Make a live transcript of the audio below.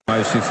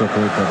Vai Sissoko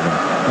também.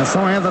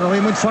 Atenção, Éder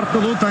ali muito forte na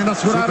luta, ainda a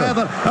segurar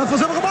Éder, a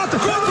fazer um remate.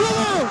 Éder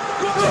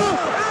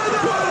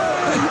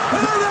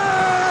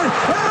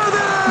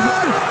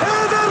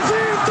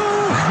Vinto,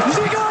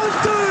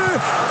 gigante,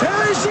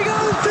 é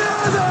gigante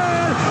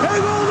Éder, é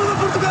golo de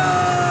Portugal.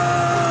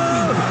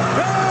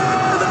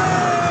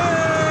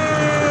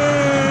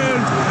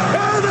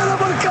 Éder a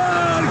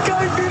marcar,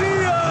 quem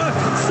diria,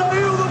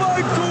 saiu do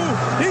banco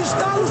e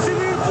está a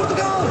decidir.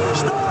 Portugal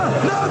está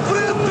na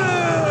frente.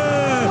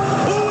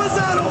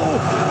 1-0.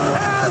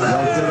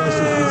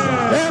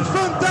 É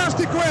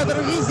fantástico, Éder,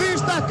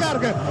 resiste à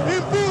carga,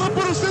 empurra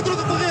para o centro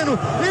do terreno,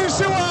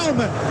 encheu a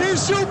alma,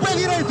 encheu o pé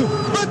direito,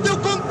 bateu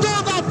com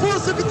toda a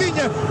força que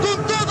tinha,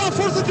 com toda a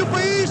força que o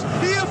país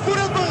ia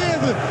furando a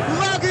rede.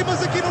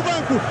 Lágrimas aqui no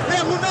banco, é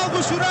Ronaldo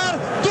a chorar,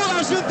 toda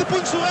a gente de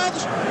punhos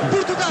cerrados.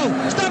 Portugal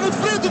está na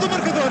frente do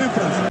marcador em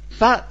França.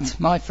 That,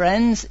 my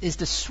friends, is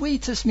the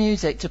sweetest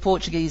music to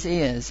Portuguese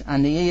ears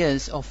and the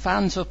ears of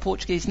fans of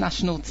Portuguese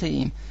national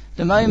team.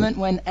 The moment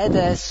when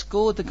Éder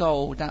scored the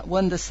goal that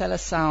won the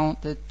Seleção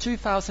the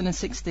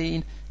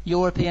 2016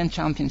 European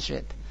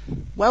Championship.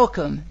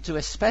 Welcome to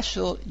a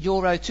special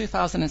Euro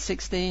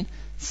 2016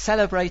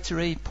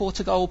 celebratory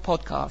Portugal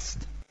podcast.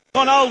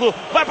 Ronaldo,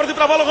 vai partir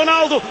para a bola,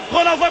 Ronaldo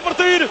vai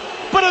partir,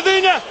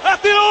 paradinha,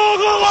 atirou,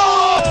 gol!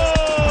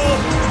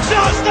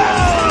 Já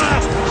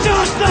está!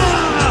 Já está!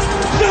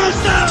 Já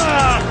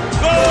está!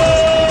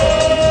 Gol!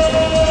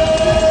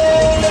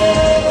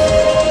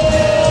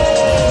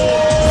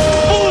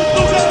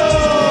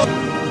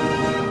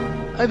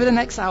 Over the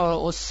next hour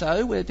or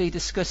so, we'll be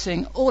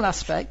discussing all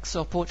aspects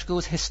of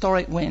Portugal's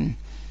historic win.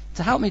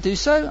 To help me do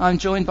so, I'm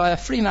joined by a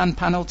three-man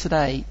panel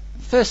today.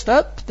 First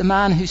up, the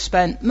man who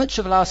spent much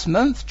of last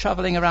month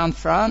travelling around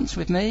France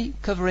with me,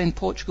 covering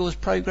Portugal's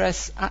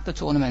progress at the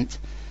tournament,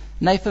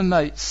 Nathan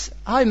Moats.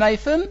 Hi,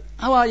 Nathan.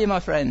 How are you,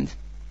 my friend?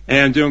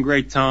 Hey, I'm doing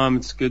great, Tom.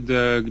 It's good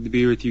to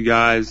be with you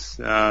guys.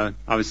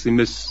 Obviously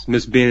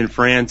miss being in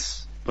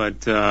France, but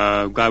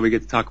glad we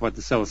get to talk about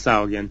the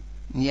Seleção again.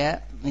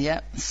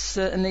 Yeah,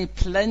 certainly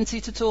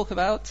plenty to talk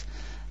about.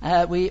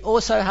 We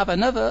also have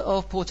another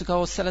of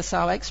Portugal's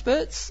Seleção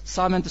experts,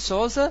 Simon de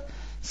Souza.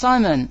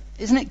 Simon,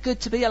 isn't it good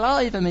to be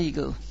alive,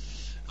 amigo?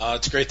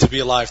 It's great to be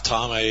alive,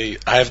 Tom. I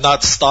have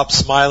not stopped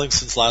smiling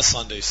since last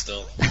Sunday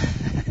still.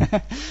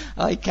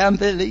 I can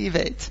believe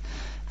it.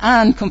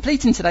 And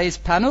completing today's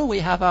panel, we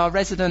have our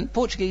resident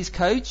Portuguese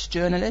coach,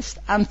 journalist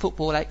and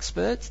football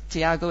expert,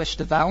 Tiago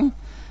Estevão.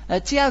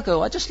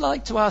 Tiago, I'd just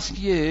like to ask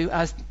you,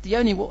 as the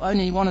only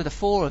one of the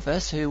four of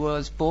us who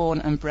was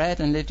born and bred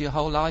and lived your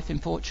whole life in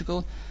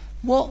Portugal,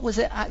 what was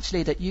it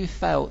actually that you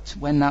felt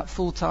when that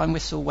full-time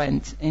whistle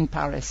went in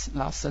Paris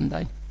last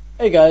Sunday?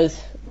 Hey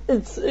guys,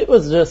 it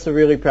was just a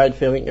really proud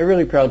feeling.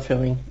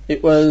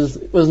 It was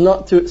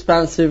not too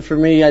expansive for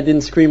me. I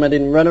didn't scream, I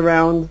didn't run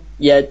around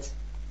yet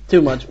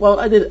too much. Well,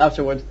 I did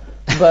afterwards,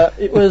 but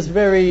it was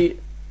very,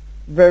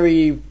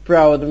 very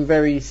proud and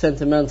very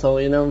sentimental,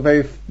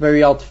 very,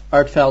 very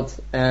heartfelt,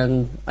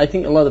 and I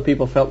think a lot of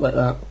people felt like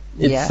that.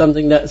 It's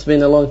something that's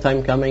been a long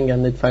time coming,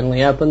 and it finally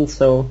happened,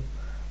 so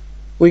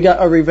we got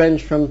our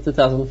revenge from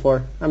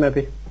 2004. I'm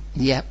happy.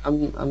 Yep.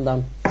 I'm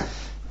done.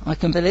 I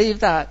can believe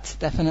that,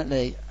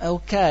 definitely.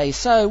 Okay,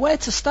 so where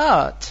to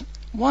start?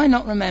 Why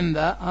not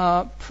remember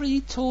our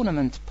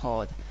pre-tournament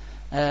pod?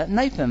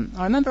 Nathan,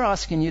 I remember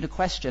asking you the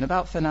question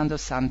about Fernando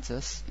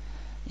Santos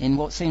in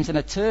what seems an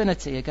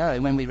eternity ago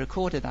when we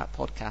recorded that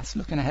podcast,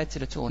 looking ahead to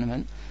the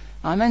tournament.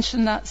 I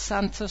mentioned that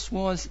Santos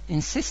was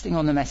insisting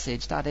on the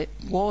message that it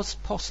was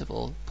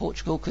possible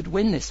Portugal could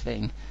win this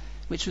thing,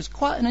 which was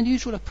quite an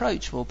unusual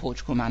approach for a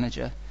Portugal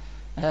manager.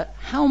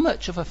 How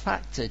much of a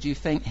factor do you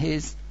think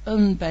his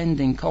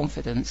unbending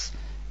confidence,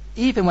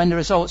 even when the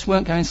results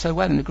weren't going so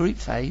well in the group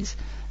phase,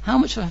 how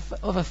much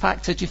of a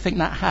factor do you think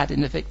that had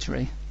in the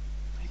victory?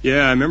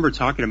 Yeah, I remember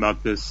talking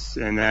about this,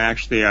 and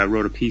actually I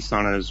wrote a piece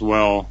on it as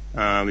well.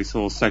 At least a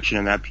little section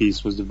in that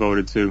piece was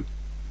devoted to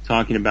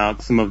talking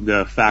about some of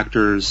the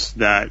factors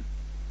that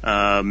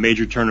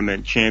major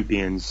tournament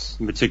champions,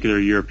 in particular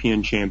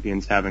European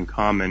champions, have in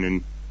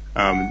common.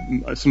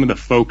 And some of the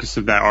focus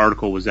of that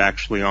article was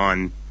actually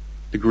on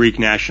the Greek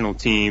national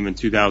team in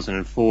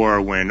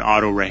 2004 when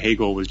Otto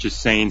Rehagel was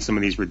just saying some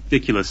of these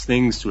ridiculous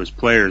things to his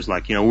players,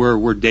 like,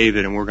 we're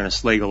David and we're going to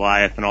slay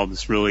Goliath, and all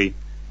this really,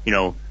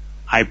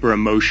 hyper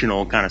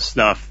emotional kind of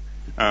stuff,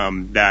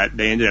 that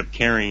they ended up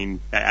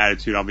carrying that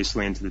attitude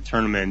obviously into the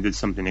tournament and did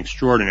something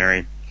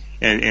extraordinary.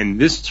 And in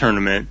this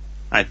tournament,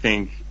 I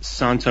think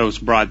Santos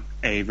brought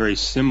a very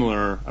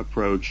similar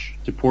approach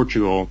to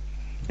Portugal,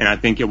 and I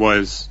think it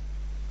was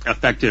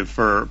effective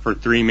for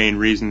three main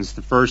reasons.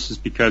 The first is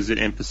because it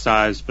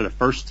emphasized for the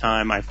first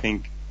time, I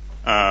think,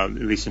 at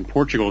least in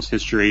Portugal's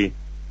history,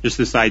 just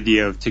this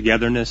idea of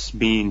togetherness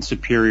being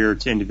superior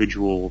to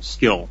individual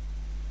skill.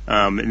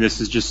 And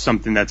this is just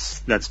something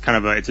that's kind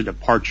of it's a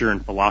departure in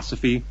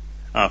philosophy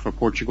for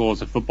Portugal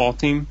as a football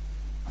team,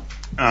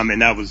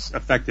 and that was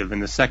effective.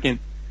 And the second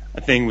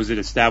thing was it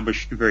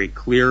established very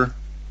clear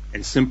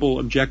and simple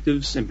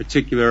objectives. In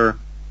particular,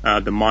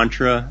 the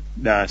mantra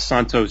that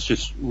Santos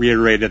just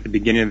reiterated at the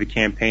beginning of the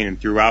campaign and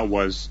throughout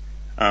was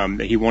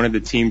that he wanted the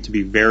team to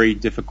be very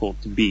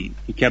difficult to beat.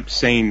 He kept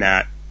saying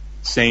that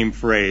same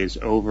phrase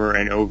over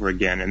and over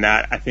again, and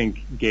that I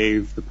think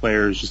gave the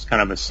players just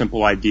kind of a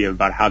simple idea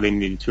about how they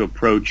needed to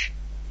approach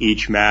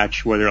each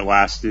match, whether it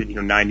lasted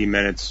 90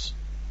 minutes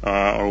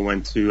or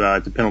went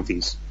to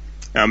penalties.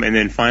 And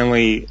then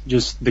finally,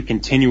 just the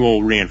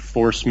continual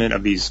reinforcement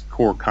of these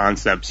core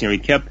concepts. He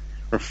kept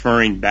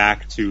referring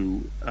back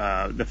to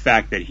the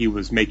fact that he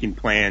was making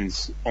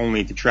plans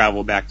only to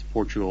travel back to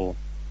Portugal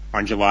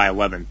on July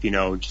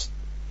 11th. Just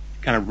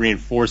kind of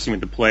reinforcing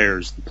with the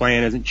players. The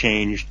plan hasn't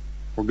changed.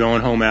 We're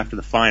going home after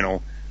the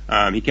final.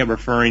 He kept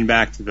referring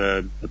back to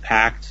the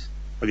pact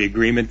or the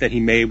agreement that he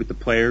made with the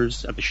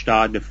players at the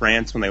Stade de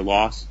France when they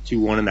lost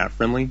 2-1 in that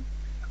friendly.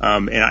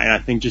 And I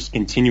think just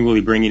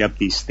continually bringing up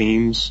these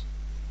themes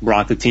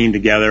brought the team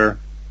together.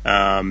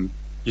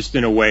 Just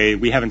in a way,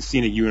 we haven't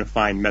seen a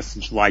unifying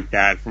message like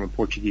that from a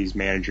Portuguese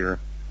manager.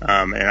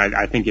 And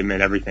I think it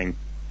meant everything.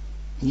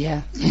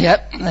 Yeah,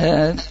 yep.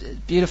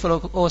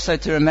 Beautiful also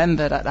to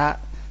remember that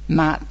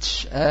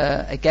match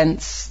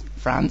against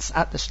France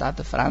at the Stade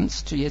de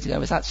France 2 years ago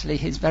was actually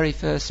his very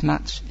first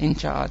match in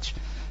charge.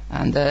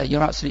 And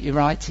you're absolutely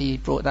right, he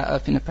brought that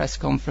up in a press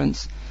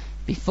conference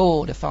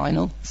before the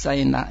final,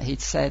 saying that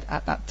he'd said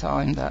at that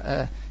time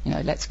that,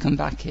 let's come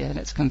back here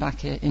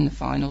in the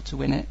final to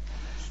win it.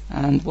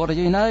 And what do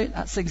you know?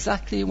 That's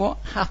exactly what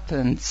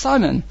happened.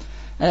 Simon,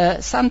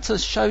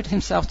 Santos showed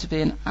himself to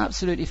be an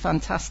absolutely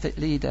fantastic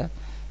leader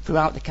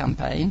throughout the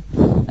campaign.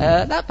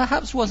 That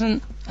perhaps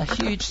wasn't a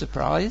huge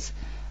surprise.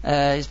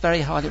 He's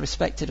very highly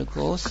respected, of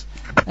course.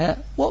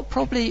 What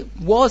probably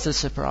was a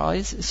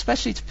surprise,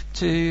 especially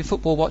to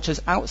football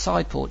watchers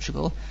outside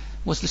Portugal,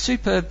 was the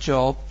superb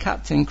job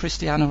Captain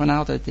Cristiano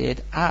Ronaldo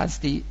did as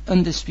the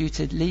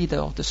undisputed leader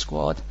of the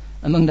squad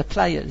among the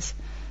players.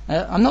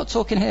 I'm not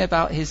talking here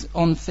about his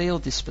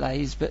on-field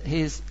displays, but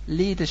his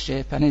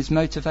leadership and his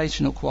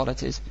motivational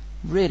qualities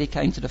really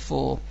came to the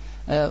fore.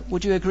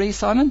 Would you agree,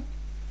 Simon?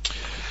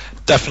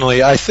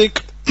 Definitely. I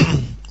think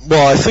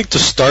to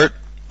start,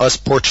 us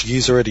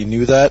Portuguese already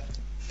knew that.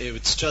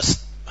 It's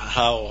just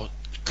how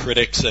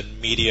critics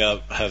and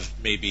media have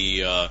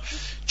maybe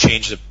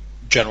changed the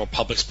general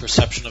public's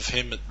perception of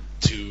him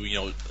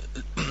to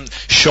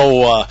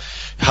show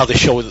how they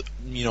show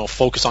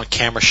focus on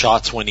camera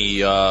shots when he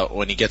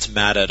gets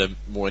mad at him,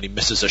 when he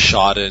misses a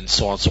shot and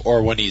so on,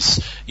 or when he's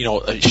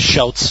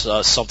shouts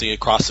something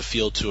across the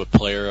field to a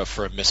player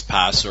for a missed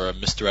pass or a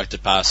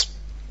misdirected pass.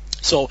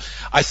 So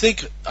I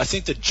think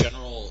the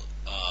general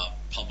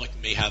public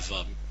may have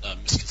a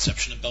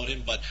misconception about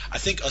him, but I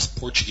think us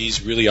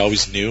Portuguese really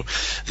always knew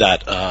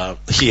that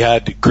he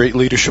had great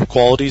leadership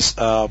qualities.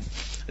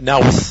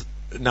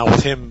 Now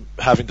with him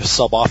having to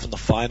sub off in the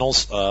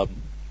finals,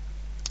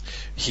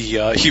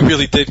 he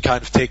really did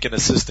kind of take an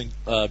assistant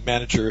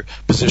manager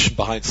position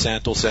behind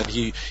Santos, and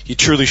he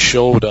truly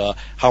showed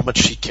how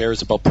much he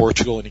cares about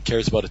Portugal and he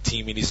cares about a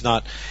team. And he's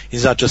not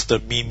just a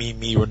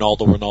me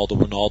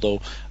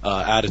Ronaldo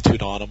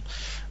attitude on him.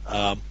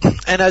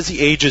 And as he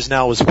ages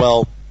now as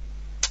well,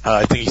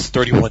 I think he's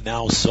 31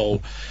 now,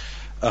 so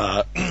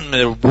in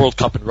the World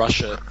Cup in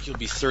Russia, he'll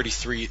be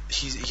 33.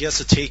 He has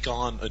to take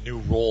on a new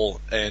role,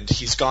 and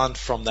he's gone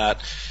from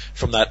that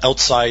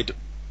outside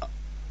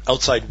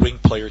wing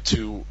player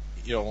to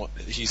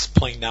he's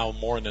playing now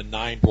more in a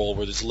 9 role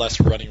where there's less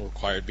running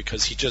required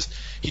because he just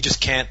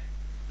can't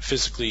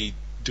physically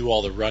do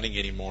all the running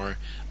anymore,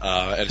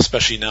 and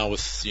especially now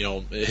with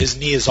his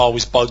knee has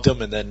always bugged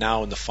him, and then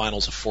now in the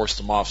finals have forced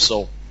him off.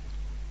 So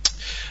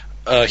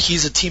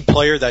he's a team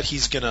player that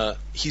he's gonna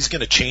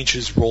change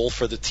his role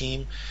for the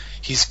team.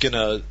 He's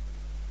gonna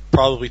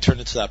probably turn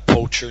into that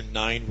poacher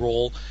 9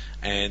 role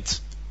and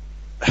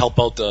help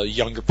out the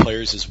younger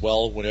players as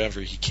well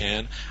whenever he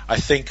can. I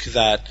think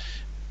that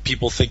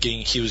people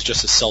thinking he was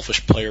just a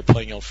selfish player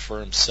playing out for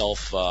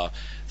himself,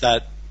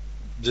 that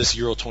this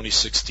Euro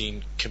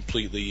 2016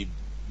 completely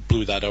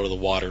blew that out of the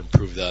water and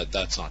proved that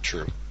that's not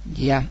true.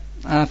 Yeah,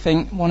 I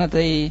think one of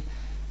the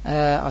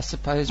I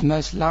suppose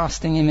most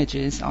lasting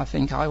images I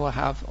think I will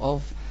have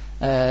of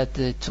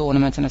the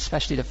tournament, and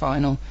especially the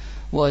final,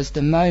 was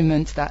the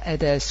moment that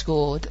Eder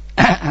scored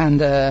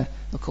and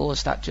of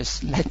course that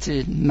just led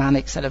to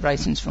manic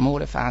celebrations from all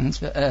the fans,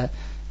 but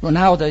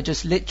Ronaldo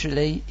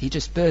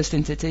just burst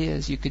into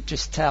tears. You could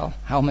just tell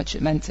how much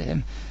it meant to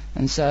him.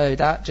 And so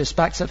that just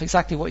backs up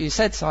exactly what you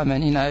said,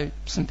 Simon.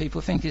 Some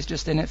people think he's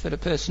just in it for the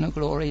personal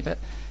glory, but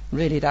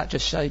really that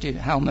just showed you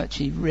how much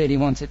he really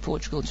wanted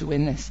Portugal to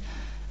win this.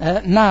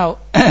 Now,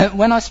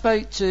 when I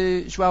spoke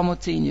to João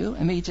Moutinho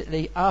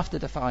immediately after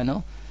the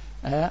final,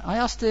 I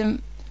asked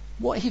him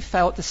what he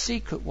felt the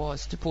secret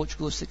was to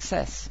Portugal's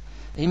success.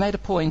 He made a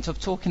point of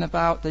talking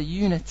about the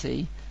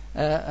unity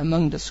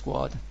among the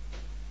squad.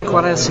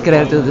 Qual é o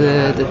segredo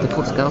de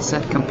Portugal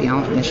ser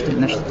campeão neste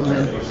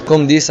torneio?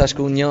 Como disse, acho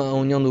que a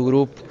união do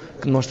grupo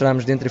que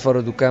demonstramos dentro e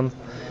fora do campo,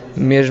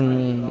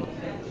 mesmo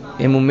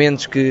em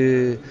momentos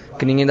que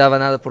ninguém dava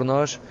nada por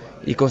nós,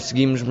 e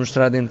conseguimos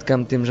mostrar dentro de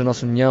campo, temos a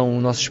nossa união,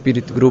 o nosso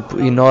espírito de grupo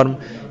enorme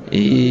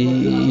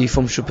e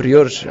fomos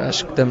superiores.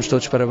 Acho que estamos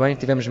todos parabéns,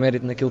 tivemos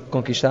mérito naquilo que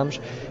conquistamos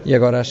e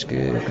agora acho que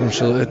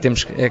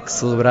temos que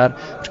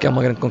celebrar, porque é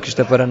uma grande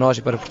conquista para nós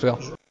e para Portugal.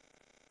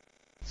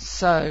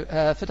 So,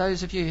 for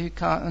those of you who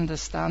can't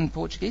understand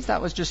Portuguese,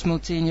 that was just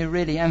Moutinho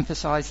really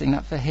emphasising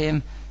that for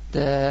him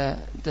the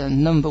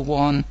number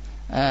one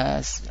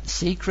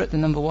secret, the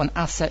number one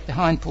asset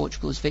behind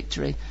Portugal's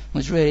victory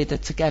was really the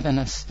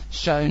togetherness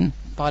shown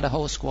by the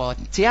whole squad.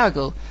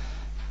 Tiago,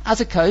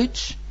 as a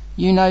coach,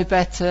 you know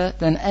better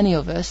than any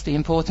of us the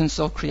importance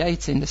of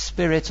creating the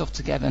spirit of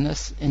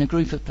togetherness in a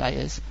group of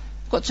players.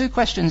 I've got two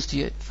questions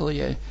for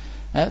you.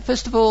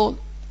 First of all,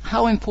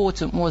 how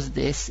important was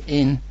this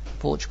in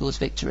Portugal's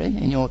victory,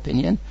 in your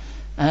opinion?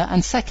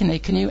 And secondly,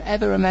 can you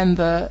ever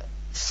remember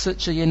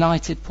such a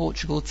united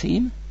Portugal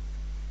team?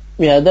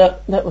 Yeah,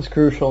 that was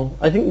crucial.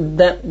 I think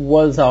that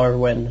was our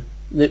win.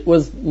 It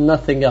was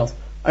nothing else.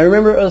 I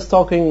remember us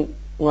talking,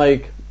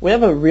 like, we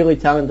have a really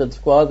talented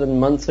squad, and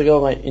months ago,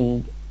 like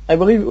I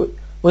believe,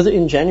 was it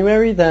in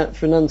January that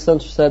Fernando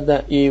Santos said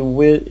that he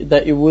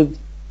would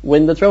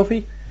win the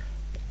trophy?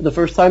 The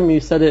first time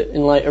you said it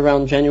in like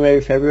around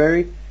January,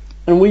 February,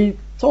 and we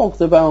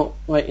talked about,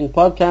 like, in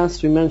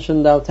podcasts, we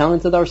mentioned how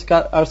talented our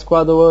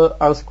squad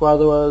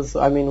was.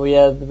 I mean, we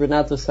had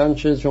Renato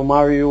Sanchez,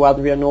 Romário,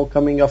 Adriano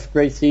coming off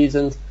great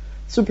seasons,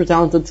 super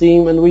talented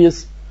team, and we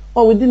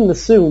didn't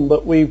assume,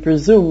 but we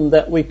presumed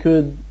that we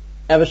could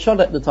have a shot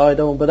at the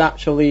title, but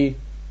actually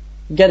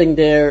getting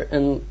there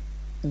and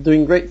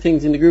doing great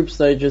things in the group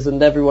stages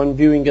and everyone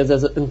viewing us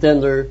as a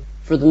contender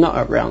for the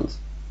knockout rounds.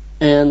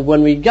 And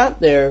when we got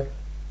there,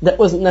 that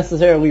wasn't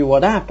necessarily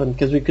what happened,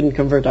 because we couldn't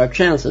convert our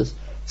chances.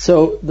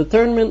 So the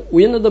tournament,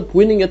 we ended up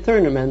winning a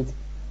tournament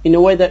in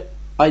a way that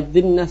I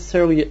didn't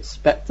necessarily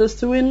expect us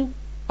to win.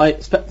 I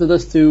expected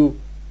us to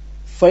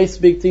face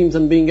big teams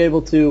and being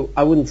able to,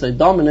 I wouldn't say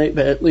dominate,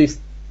 but at least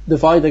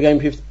divide the game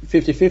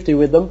 50-50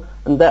 with them,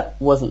 and that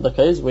wasn't the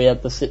case. We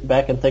had to sit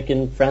back and take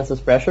in France's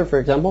pressure, for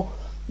example.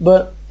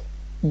 But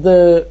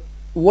the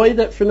way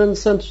that Fernando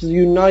Santos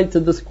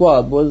united the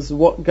squad was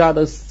what got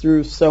us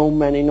through so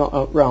many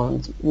knockout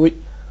rounds.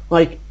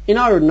 In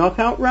our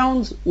knockout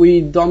rounds, we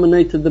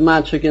dominated the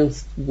match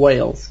against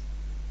Wales.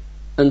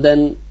 And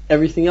then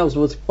everything else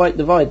was quite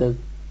divided.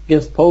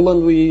 Against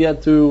Poland, we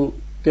had to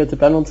go to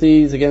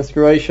penalties. Against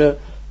Croatia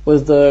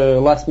was the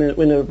last minute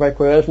winner by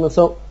Quaresma.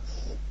 So,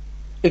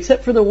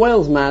 except for the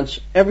Wales match,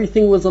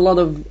 everything was a lot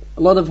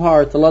of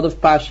heart, a lot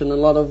of passion, a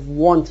lot of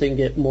wanting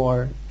it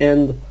more.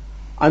 And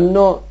I'm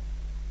not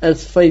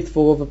as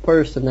faithful of a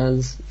person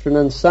as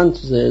Fernando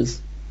Santos is,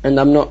 and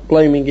I'm not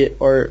blaming it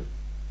or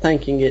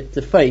thanking it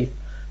to faith.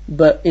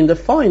 But in the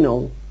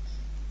final,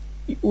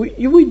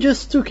 we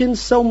just took in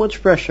so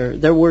much pressure.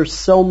 There were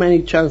so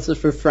many chances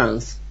for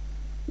France.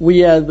 We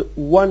had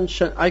one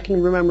chance. I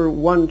can remember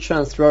one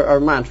chance throughout our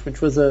match,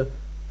 which was a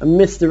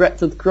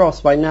misdirected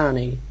cross by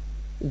Nani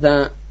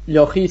that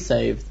Lloris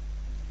saved.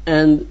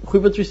 And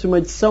Rui Patricio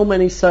made so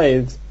many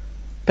saves.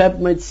 Pep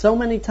made so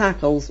many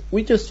tackles.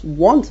 We just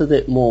wanted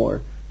it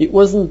more. It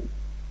wasn't.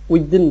 We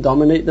didn't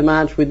dominate the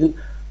match. We didn't.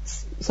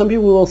 Some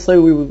people will say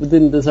we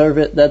didn't deserve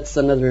it. That's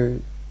another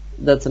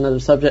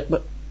subject.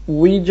 But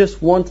we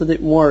just wanted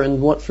it more.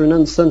 And what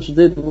Fernando Santos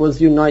did was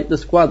unite the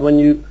squad. When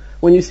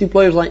you see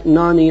players like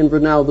Nani and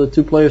Ronaldo,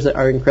 two players that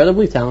are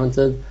incredibly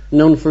talented,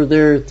 known for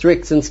their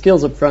tricks and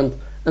skills up front,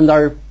 and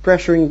are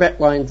pressuring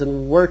backlines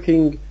and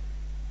working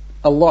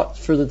a lot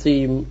for the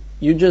team,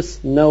 you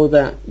just know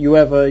that you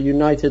have a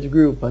united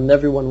group, and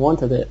everyone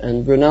wanted it.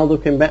 And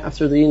Ronaldo came back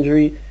after the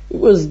injury.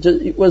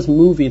 It was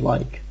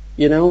movie-like,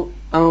 you know.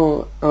 I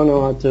don't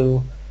know how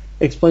to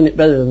explain it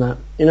better than that,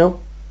 you know.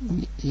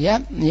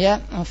 Yeah,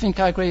 I think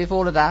I agree with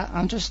all of that.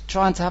 I'm just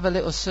trying to have a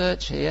little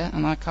search here,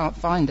 and I can't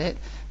find it.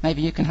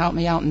 Maybe you can help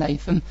me out,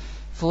 Nathan,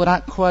 for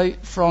that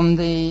quote from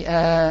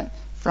the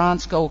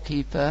France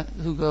goalkeeper,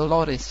 Hugo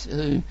Lloris,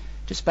 who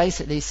just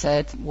basically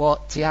said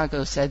what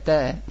Tiago said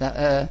there,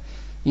 that,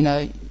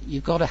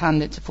 you've got to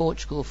hand it to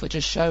Portugal for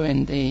just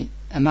showing the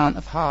amount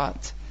of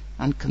heart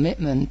and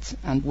commitment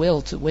and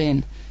will to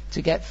win,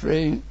 to get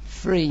through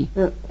three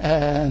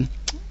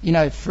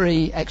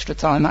extra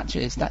time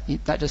matches.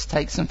 That just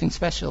takes something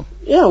special.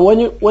 Yeah,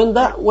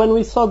 when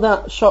we saw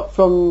that shot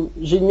from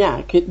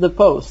Gignac hit the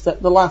post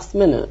at the last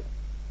minute,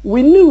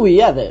 we knew we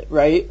had it,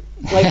 right?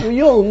 Like,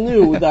 we all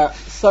knew that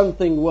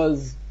something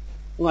was,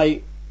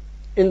 like,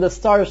 in the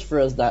stars for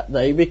us that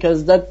day,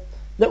 because that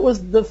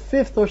was the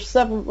 5th or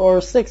 7th or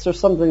 6th or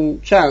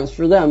something chance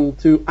for them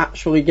to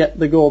actually get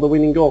the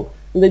winning goal,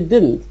 and they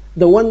didn't.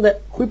 The one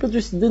that Rui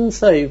Patricio didn't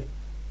save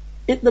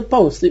hit the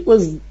post. It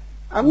was.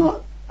 I'm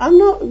not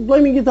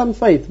blaming it on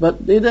faith, but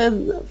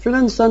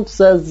Fernando Santos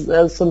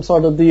has some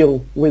sort of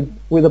deal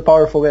with a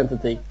powerful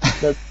entity.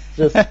 That's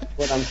just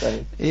what I'm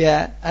saying.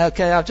 Yeah,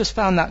 okay, I've just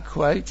found that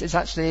quote. It's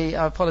actually,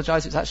 I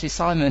apologise, it's actually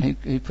Simon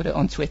who put it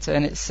on Twitter,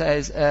 and it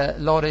says,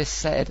 Lloris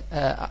said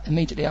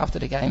immediately after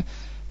the game,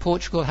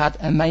 Portugal had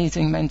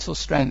amazing mental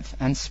strength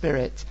and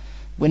spirit.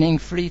 Winning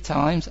 3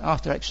 times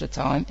after extra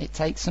time, it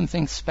takes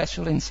something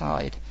special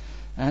inside.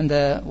 And,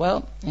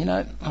 well,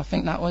 I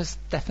think that was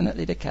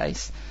definitely the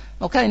case.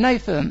 Okay,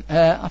 Nathan,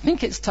 I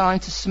think it's time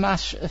to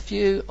smash a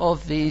few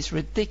of these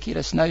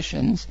ridiculous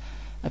notions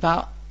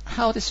about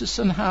how this was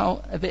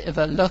somehow a bit of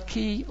a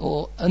lucky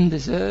or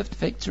undeserved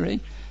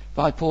victory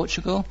by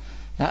Portugal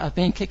that have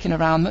been kicking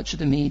around much of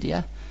the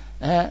media.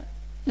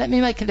 Let me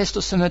make a list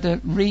of some of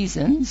the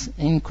reasons,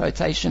 in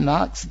quotation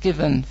marks,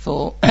 given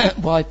for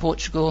why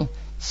Portugal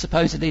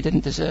supposedly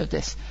didn't deserve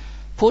this.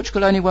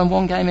 Portugal only won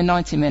one game in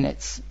 90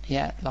 minutes.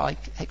 Yeah, like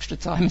extra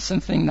time is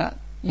something that,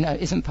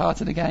 isn't part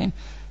of the game.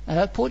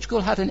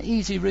 Portugal had an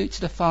easy route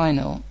to the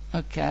final.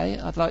 Okay,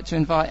 I'd like to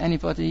invite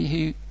anybody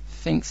who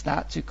thinks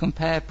that to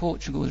compare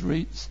Portugal's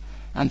routes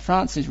and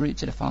France's route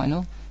to the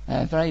final.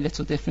 Very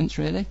little difference,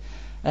 really.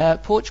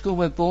 Portugal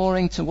were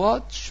boring to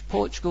watch.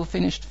 Portugal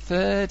finished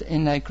third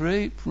in their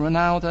group.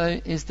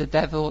 Ronaldo is the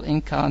devil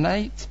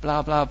incarnate.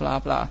 Blah, blah, blah,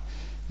 blah.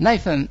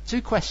 Nathan,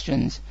 2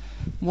 questions.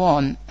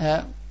 One,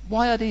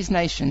 why are these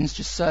nations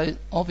just so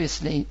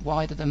obviously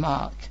wide of the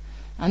mark?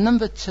 And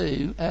number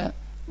 2,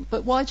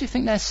 but why do you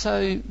think they're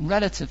so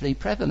relatively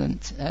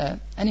prevalent?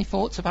 Any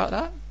thoughts about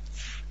that?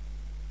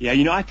 Yeah,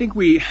 I think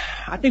we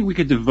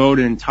could devote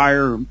an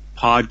entire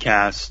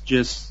podcast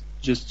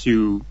just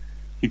to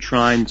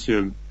trying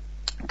to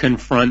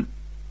confront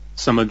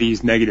some of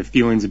these negative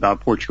feelings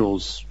about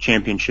Portugal's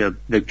championship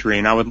victory.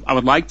 And I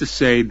would like to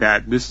say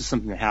that this is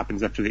something that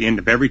happens after the end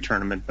of every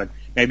tournament, but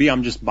maybe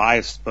I'm just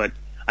biased, but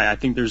I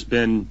think there's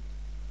been,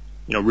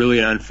 really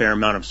an unfair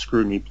amount of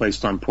scrutiny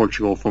placed on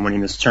Portugal for winning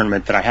this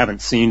tournament that I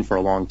haven't seen for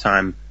a long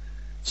time.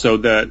 So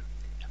I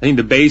think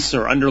the base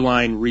or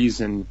underlying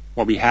reason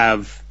why we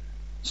have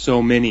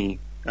so many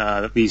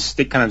these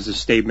kinds of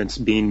statements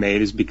being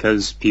made is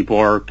because people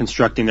are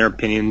constructing their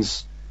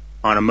opinions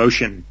on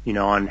emotion,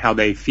 on how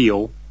they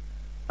feel,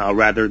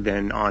 rather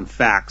than on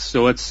facts.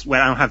 So I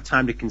don't have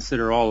time to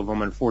consider all of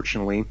them,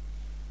 unfortunately,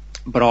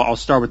 but I'll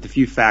start with a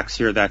few facts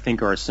here that I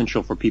think are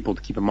essential for people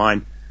to keep in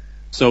mind.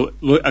 So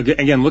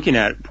again, looking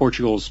at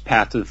Portugal's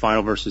path to the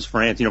final versus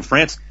France,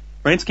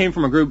 France came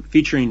from a group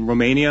featuring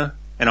Romania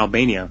and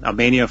Albania.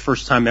 Albania,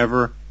 first time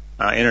ever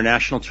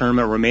international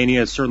tournament.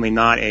 Romania is certainly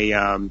not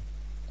a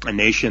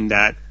nation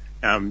that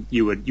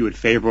you would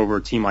favor over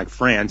a team like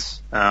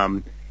France.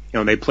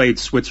 They played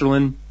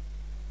Switzerland,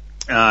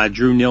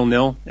 drew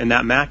 0-0 in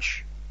that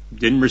match.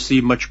 Didn't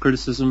receive much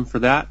criticism for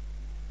that.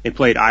 They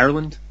played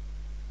Ireland.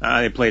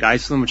 They played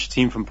Iceland, which is a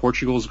team from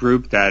Portugal's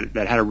group that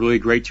had a really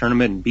great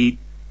tournament and beat,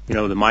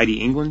 the mighty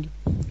England.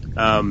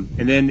 And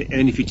then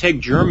if you take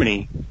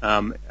Germany in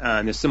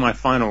the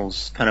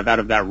semifinals, kind of out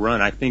of that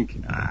run, I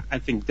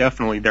think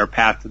definitely their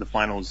path to the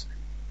finals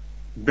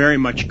very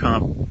much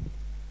comp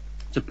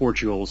to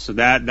Portugal. So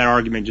that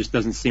argument just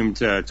doesn't seem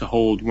to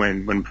hold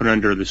when put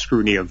under the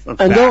scrutiny of and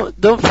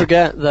fact. Don't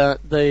forget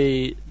that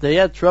they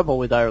had trouble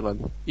with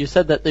Ireland. You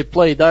said that they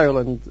played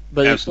Ireland,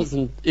 but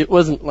it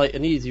wasn't like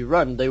an easy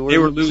run. They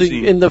were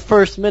losing in the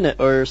first minute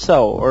or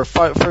so, or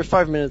first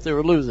 5 minutes. They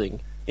were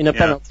losing in a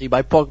penalty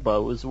by Pogba.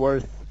 It was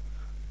worth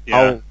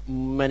how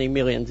many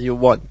millions you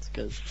want.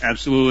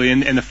 Absolutely,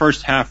 and the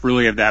first half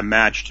really of that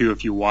match too,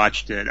 if you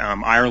watched it,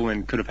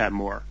 Ireland could have had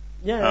more.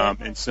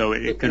 And so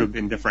it could have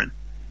been different.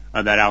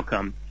 That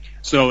outcome.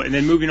 So, and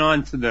then moving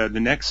on to the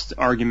next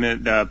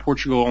argument,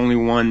 Portugal only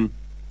won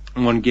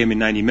one game in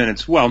 90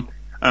 minutes. Well,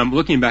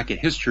 looking back at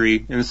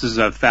history, and this is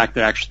a fact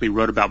that I actually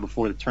wrote about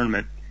before the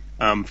tournament,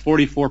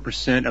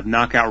 44% of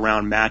knockout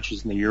round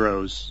matches in the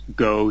Euros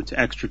go to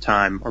extra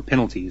time or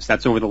penalties.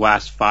 That's over the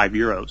last 5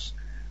 Euros.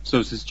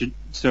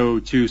 So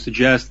to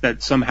suggest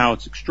that somehow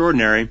it's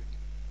extraordinary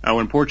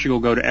when Portugal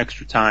go to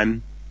extra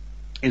time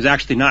is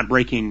actually not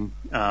breaking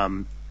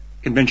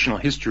conventional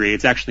history.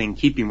 It's actually in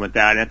keeping with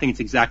that, and I think it's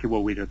exactly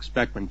what we'd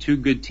expect when 2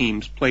 good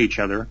teams play each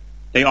other.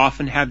 They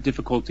often have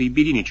difficulty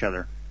beating each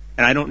other,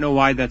 and I don't know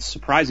why that's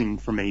surprising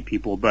for many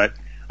people, but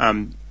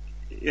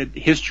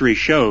history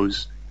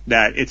shows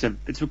that it's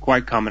a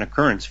quite common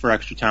occurrence for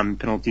extra time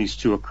penalties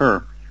to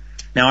occur.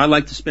 Now, I'd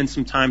like to spend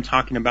some time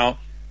talking about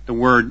the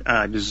word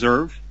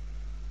deserve,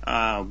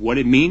 what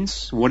it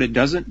means, what it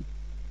doesn't,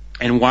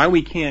 and why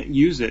we can't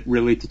use it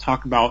really to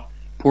talk about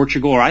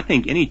Portugal, or I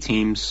think any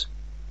team's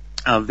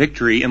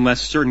victory, unless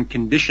certain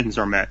conditions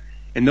are met.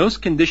 And those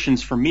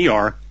conditions for me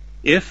are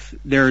if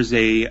there's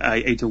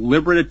a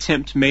deliberate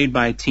attempt made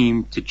by a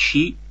team to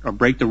cheat or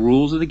break the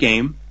rules of the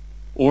game,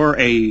 or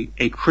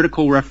a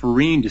critical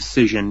refereeing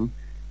decision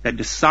that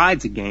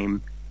decides a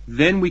game,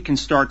 then we can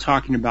start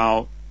talking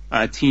about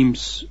a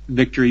team's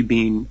victory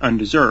being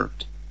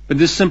undeserved. But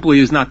this simply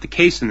is not the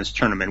case in this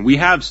tournament. We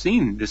have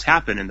seen this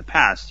happen in the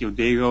past.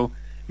 Diego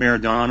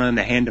Maradona and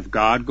the Hand of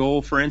God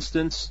goal, for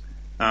instance.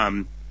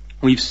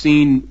 We've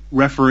seen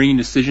refereeing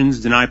decisions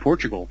deny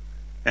Portugal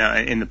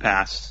in the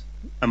past,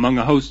 among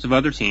a host of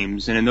other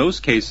teams. And in those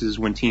cases,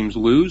 when teams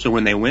lose or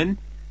when they win,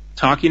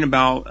 talking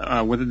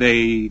about whether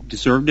they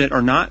deserved it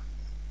or not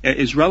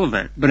is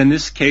relevant. But in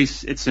this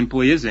case, it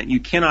simply isn't. You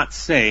cannot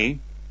say,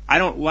 I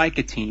don't like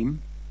a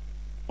team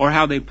or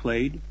how they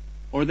played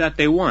or that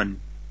they won,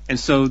 and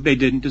so they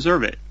didn't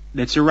deserve it.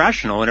 That's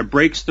irrational, and it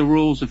breaks the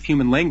rules of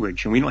human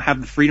language, and we don't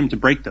have the freedom to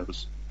break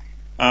those.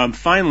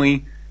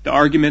 Finally, the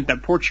argument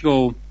that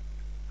Portugal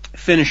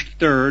finished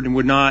third and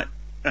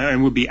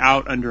would be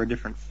out under a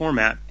different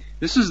format.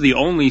 This is the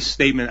only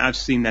statement I've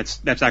seen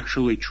that's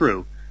actually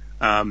true.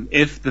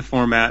 If the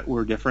format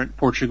were different,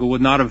 Portugal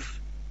would not have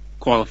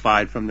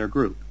qualified from their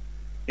group.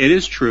 It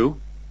is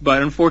true,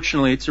 but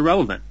unfortunately it's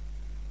irrelevant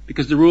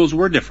because the rules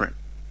were different.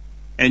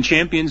 And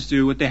champions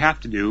do what they have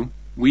to do.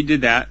 We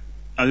did that.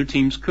 Other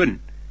teams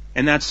couldn't.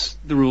 And that's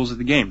the rules of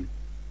the game.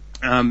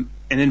 And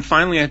then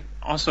finally,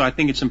 I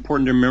think it's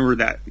important to remember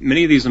that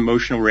many of these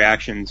emotional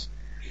reactions,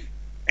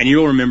 and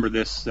you'll remember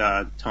this,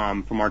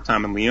 Tom, from our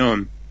time in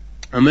Lyon,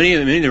 many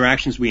of the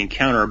reactions we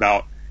encounter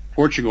about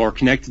Portugal are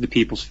connected to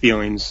people's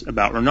feelings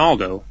about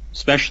Ronaldo,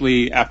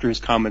 especially after his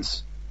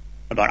comments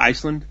about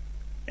Iceland.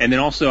 And then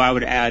also I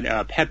would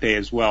add Pepe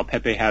as well.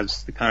 Pepe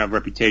has the kind of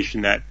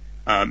reputation that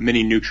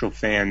many neutral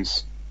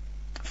fans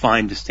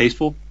find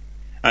distasteful.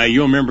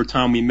 You'll remember,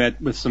 Tom, we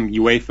met with some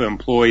UEFA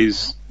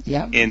employees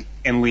in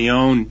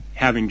Lyon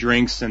having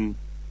drinks, and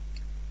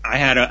I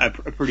had a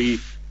pretty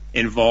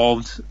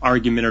involved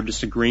argument or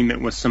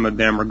disagreement with some of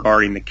them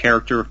regarding the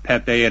character of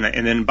Pepe, and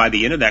then by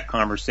the end of that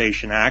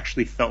conversation, I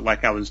actually felt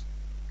like I was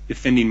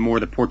defending more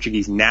the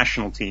Portuguese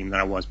national team than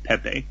I was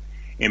Pepe.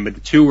 But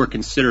the two were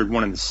considered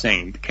one and the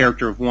same. The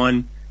character of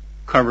one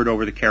covered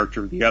over the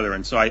character of the other,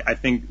 and so I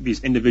think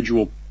these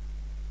individual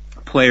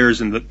players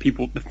and the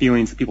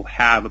feelings that people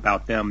have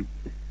about them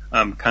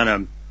kind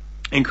of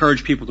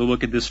encourage people to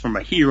look at this from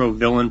a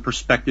hero-villain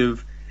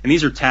perspective. And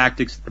these are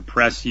tactics that the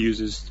press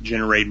uses to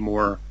generate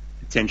more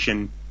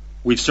attention.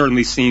 We've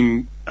certainly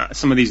seen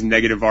some of these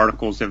negative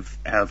articles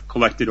have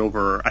collected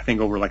over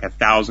like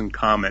 1,000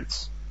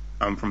 comments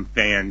from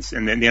fans.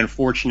 And then the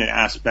unfortunate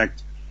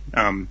aspect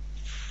of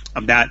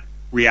that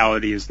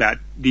reality is that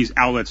these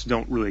outlets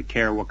don't really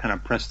care what kind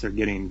of press they're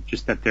getting,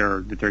 just that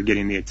they're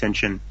getting the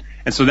attention.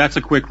 And so that's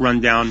a quick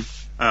rundown.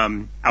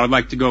 I would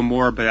like to go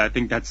more, but I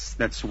think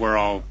that's where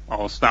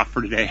I'll stop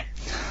for today.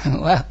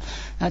 Well,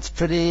 that's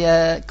pretty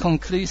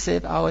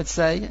conclusive, I would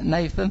say,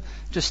 Nathan.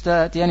 Just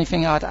the only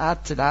thing I'd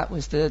add to that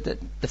was the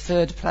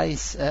third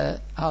place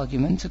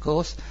argument, of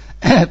course.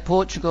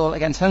 Portugal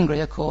against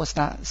Hungary, of course,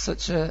 that's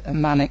such a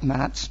manic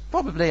match.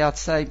 Probably I'd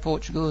say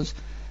Portugal's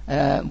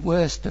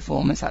worst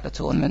performance at the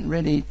tournament,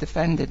 really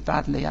defended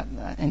badly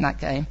in that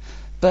game.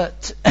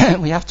 But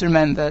we have to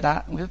remember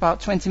that with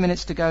about 20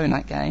 minutes to go in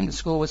that game, the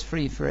score was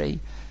 3-3.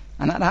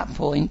 And at that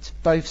point,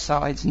 both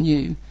sides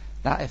knew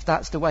that if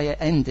that's the way it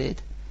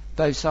ended,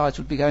 both sides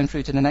would be going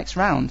through to the next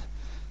round.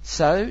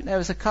 So there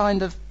was a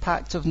kind of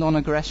pact of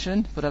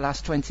non-aggression for the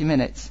last 20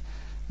 minutes.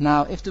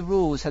 Now, if the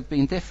rules had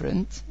been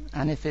different,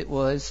 and if it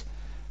was,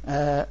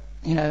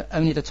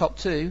 only the top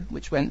two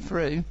which went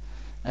through,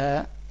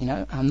 I'm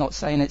not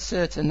saying it's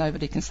certain,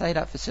 nobody can say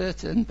that for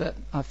certain, but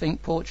I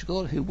think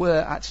Portugal, who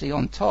were actually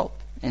on top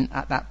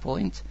at that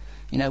point,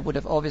 would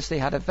have obviously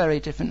had a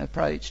very different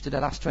approach to the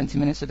last 20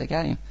 minutes of the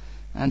game.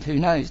 And who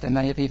knows, they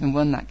may have even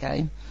won that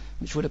game,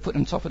 which would have put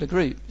them top of the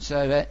group.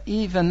 So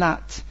even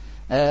that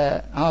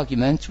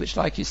argument, which,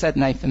 like you said,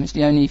 Nathan, is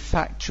the only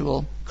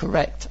factual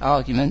correct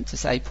argument to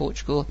say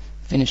Portugal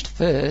finished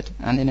third,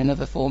 and in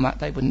another format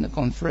they wouldn't have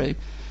gone through.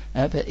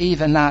 But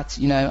even that,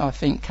 I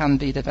think can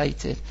be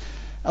debated.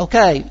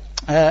 Okay,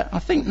 I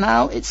think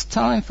now it's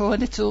time for a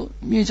little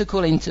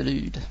musical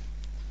interlude.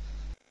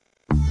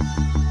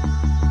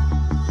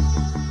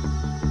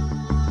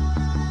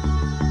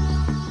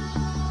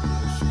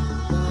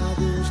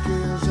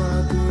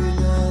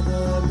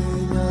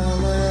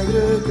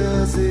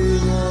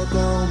 Casinha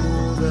tão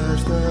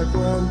modesta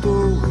quanto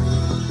eu.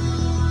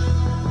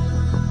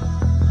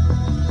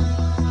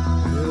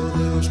 Meu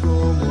Deus,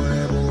 como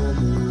é bom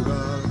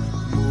morar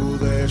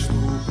modesto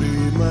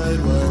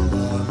primeiro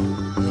andar,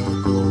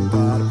 a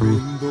contar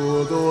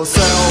vindo do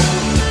céu.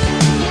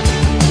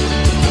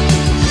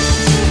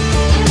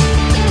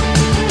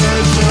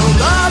 As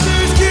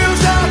saudades que eu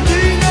já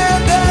tinha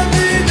da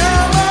minha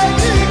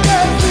alegre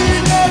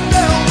casinha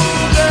tão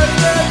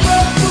modesta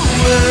quanto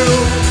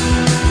eu.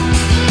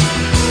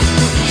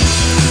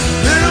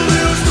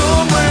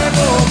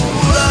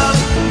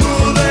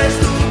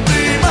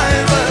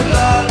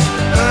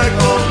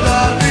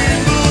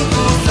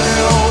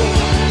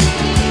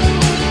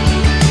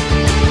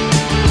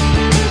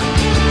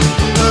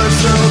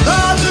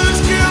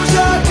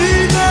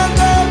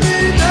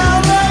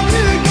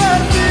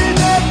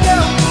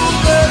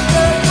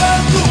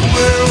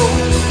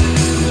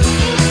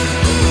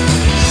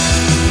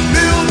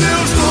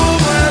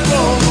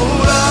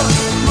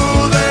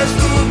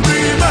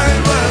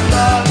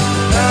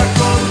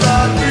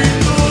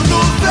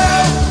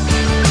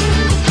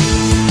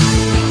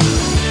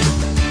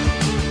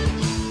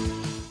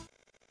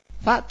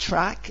 That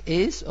track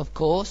is, of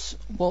course,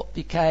 what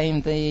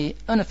became the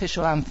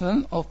unofficial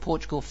anthem of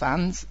Portugal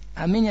fans,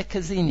 A Minha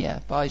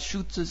Casinha by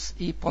Chutes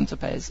e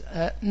Pontapés.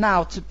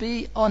 Now, to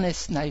be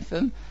honest,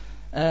 Nathan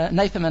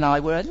and I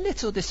were a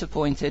little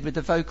disappointed with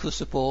the vocal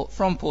support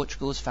from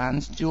Portugal's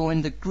fans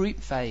during the group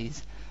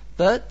phase.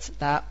 But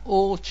that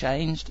all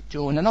changed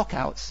during the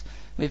knockouts,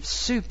 with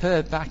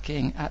superb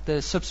backing at the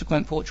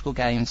subsequent Portugal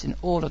games in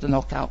all of the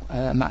knockout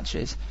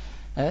matches.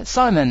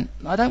 Simon,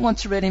 I don't want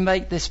to really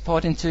make this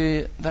pod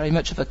into very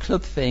much of a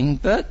club thing,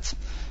 but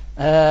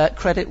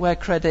credit where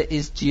credit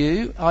is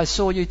due. I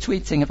saw you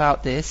tweeting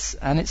about this,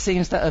 and it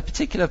seems that a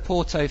particular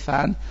Porto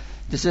fan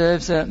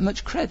deserves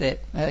much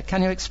credit.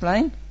 Can you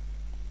explain?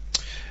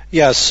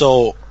 Yeah,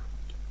 so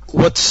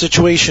what the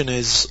situation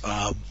is,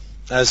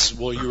 as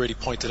well you already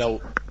pointed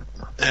out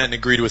and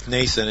agreed with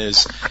Nathan,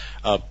 is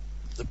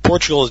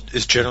Portugal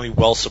is generally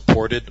well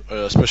supported,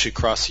 especially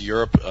across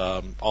Europe,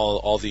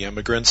 all the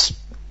immigrants.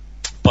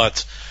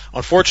 But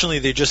unfortunately,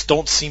 they just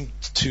don't seem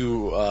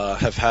to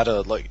have had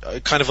a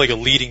kind of like a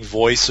leading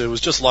voice. It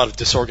was just a lot of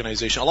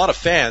disorganization, a lot of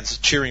fans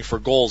cheering for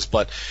goals.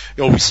 But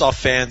we saw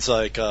fans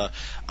like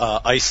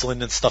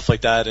Iceland and stuff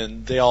like that,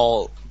 and they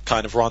all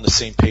kind of were on the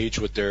same page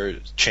with their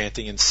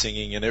chanting and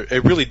singing, and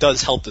it really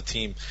does help the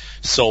team.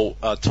 So,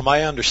 to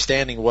my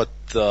understanding, what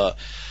the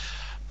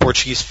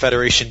Portuguese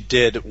Federation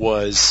did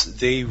was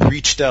they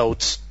reached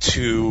out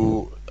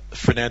to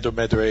Fernando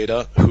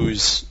Medreira,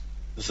 who's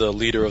the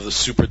leader of the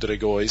Super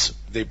Dragões.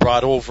 They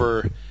brought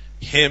over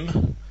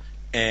him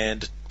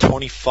and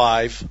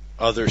 25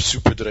 other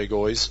Super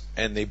Dragões,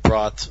 and they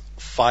brought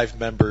 5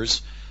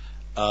 members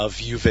of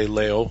Juve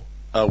Leo,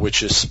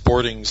 which is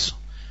Sporting's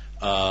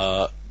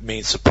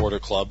main supporter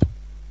club.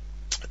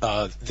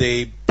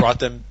 They brought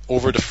them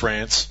over to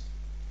France,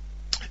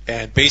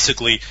 and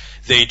basically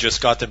they just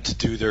got them to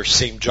do their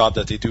same job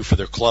that they do for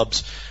their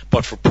clubs,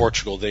 but for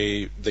Portugal.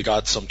 They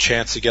got some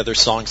chants together,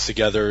 songs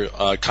together,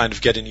 kind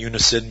of get in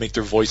unison, make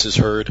their voices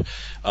heard,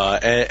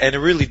 and it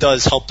really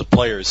does help the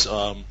players,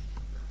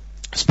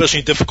 especially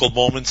in difficult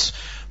moments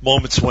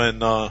when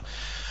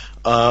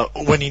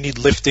you need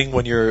lifting,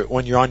 when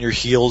you're on your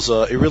heels.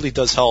 It really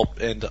does help,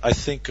 and I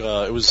think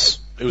it was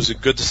a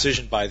good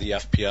decision by the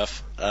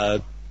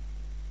FPF,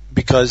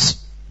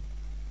 because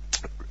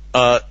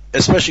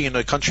especially in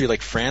a country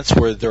like France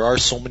where there are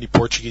so many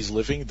Portuguese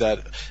living, that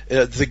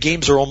the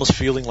games are almost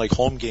feeling like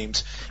home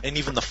games, and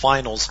even the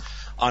finals,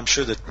 I'm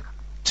sure the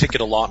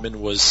ticket allotment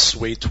was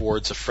swayed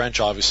towards the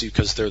French, obviously,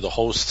 because they're the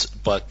hosts,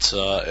 but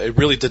it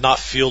really did not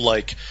feel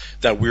like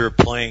that we were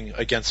playing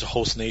against a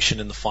host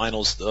nation in the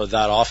finals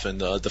that often.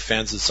 The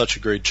fans did such a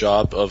great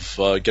job of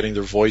getting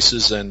their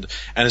voices, and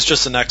it's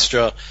just an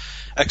extra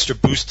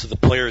boost to the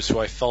players, who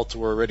I felt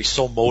were already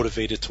so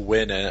motivated to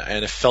win,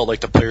 and it felt like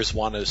the players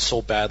wanted it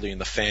so badly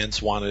and the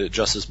fans wanted it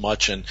just as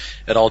much, and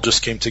it all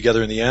just came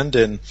together in the end,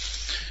 and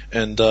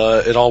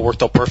it all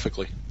worked out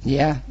perfectly.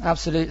 Yeah,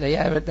 absolutely.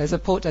 Yeah, there's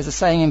a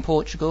saying in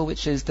Portugal,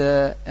 which is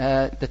the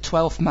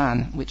 12th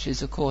man, which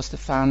is of course the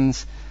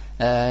fans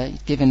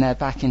giving their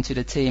back into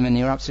the team, and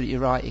you're absolutely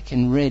right. It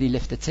can really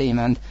lift the team,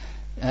 and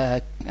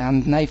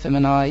Nathan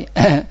and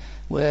I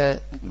were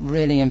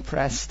really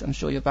impressed. I'm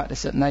sure you'll back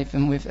this up,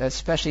 Nathan, with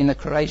especially in the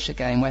Croatia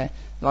game, where,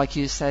 like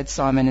you said,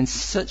 Simon, in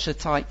such a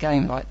tight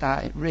game like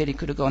that, it really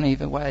could have gone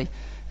either way.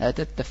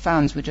 The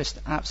fans were just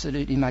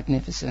absolutely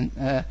magnificent,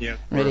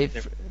 really,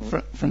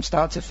 from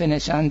start to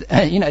finish. And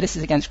this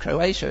is against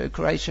Croatia.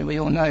 Croatia, we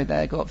all know,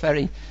 they've got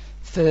very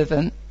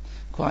fervent,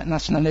 quite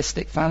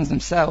nationalistic fans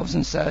themselves,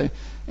 and so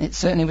it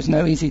certainly was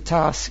no easy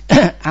task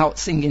out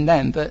singing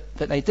them, but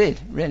they did,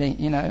 really,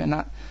 and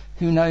that,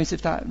 who knows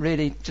if that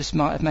really just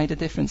might have made a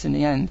difference in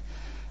the end.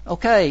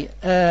 Okay,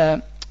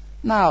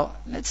 now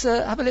let's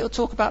have a little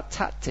talk about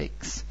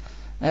tactics.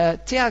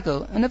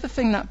 Tiago, another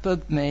thing that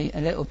bugged me a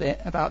little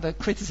bit about the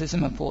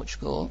criticism of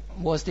Portugal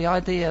was the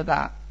idea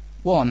that,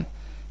 1,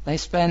 they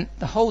spent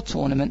the whole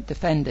tournament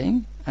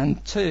defending,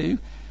 and 2,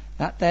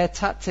 that their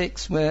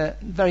tactics were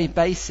very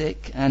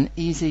basic and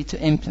easy to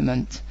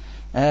implement.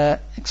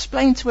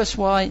 Explain to us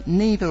why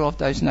neither of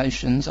those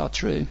notions are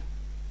true.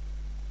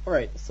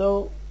 Alright,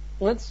 so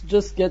let's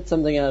just get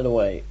something out of the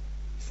way.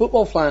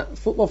 Football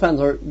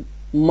fans are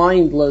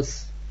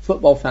mindless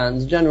football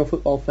fans. General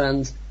football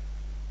fans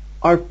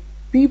are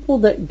people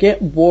that get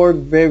bored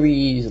very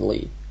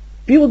easily.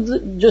 People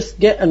that just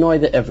get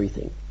annoyed at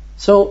everything.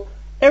 So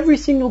every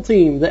single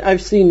team that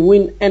I've seen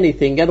win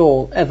anything at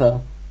all,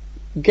 ever,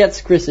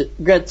 gets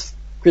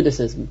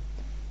criticism.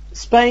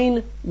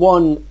 Spain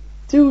won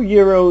 2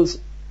 Euros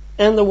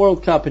and the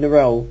World Cup in a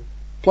row,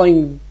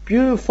 playing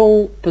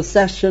beautiful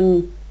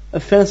possession,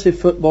 offensive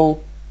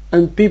football,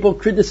 and people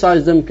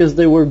criticized them because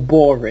they were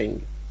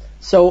boring.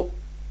 So,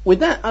 with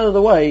that out of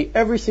the way,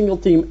 every single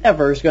team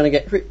ever is going to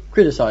get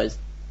criticized.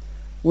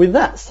 With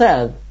that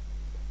said,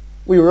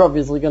 we were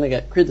obviously going to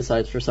get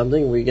criticized for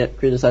something. We get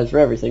criticized for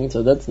everything,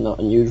 so that's not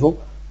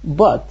unusual.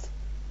 But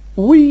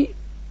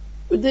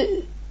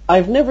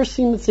I've never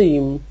seen the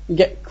team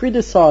get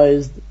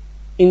criticized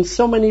in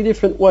so many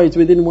different ways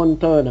within one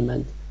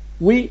tournament.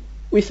 We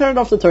started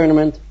off the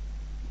tournament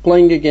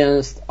playing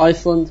against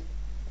Iceland,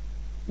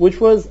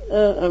 which was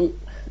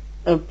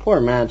a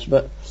poor match,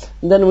 but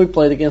then we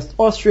played against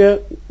Austria,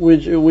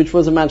 which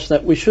was a match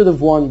that we should have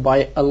won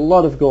by a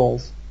lot of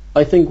goals.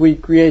 I think we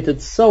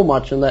created so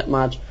much in that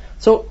match.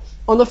 So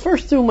on the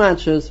first 2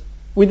 matches,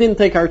 we didn't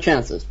take our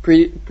chances.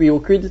 People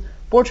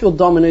Portugal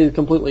dominated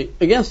completely.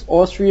 Against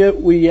Austria,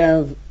 we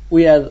had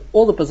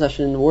all the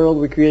possession in the world.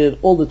 We created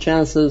all the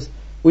chances.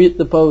 We hit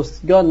the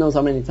post, God knows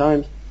how many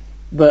times.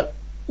 But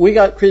we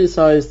got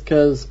criticized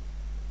because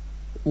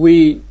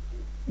we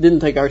didn't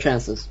take our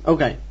chances.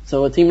 Okay,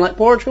 so a team like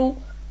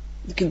Portugal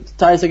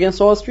ties against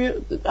Austria,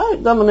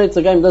 dominates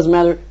the game, doesn't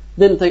matter,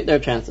 didn't take their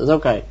chances.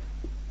 Okay,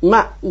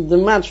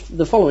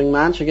 the following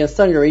match against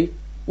Hungary,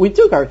 we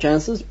took our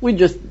chances, we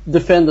just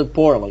defended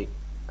poorly.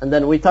 And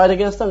then we tied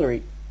against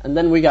Hungary. And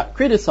then we got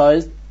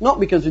criticized, not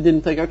because we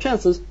didn't take our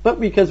chances, but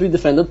because we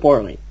defended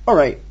poorly.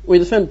 Alright, we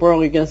defend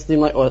poorly against a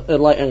team like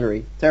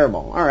Hungary.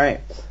 Terrible.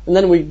 Alright. And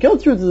then we go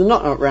through to the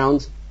knockout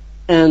rounds,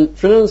 and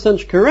Fernando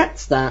Santos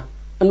corrects that,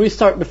 and we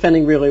start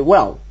defending really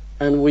well.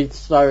 And we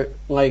start,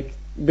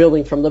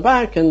 building from the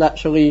back, and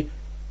actually,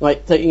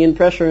 taking in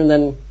pressure, and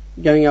then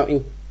going out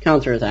in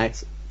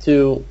counterattacks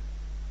to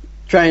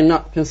try and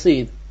not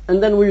concede.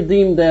 And then we're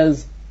deemed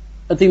as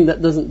a team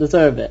that doesn't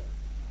deserve it.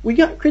 We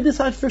got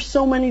criticized for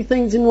so many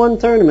things in one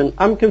tournament.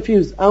 I'm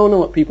confused. I don't know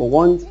what people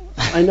want.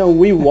 I know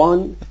we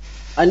won.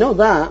 I know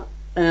that.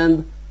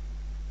 And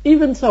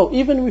even so,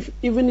 even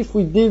if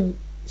we did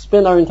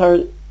spend our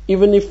entire,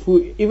 even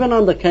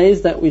on the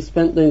case that we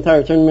spent the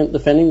entire tournament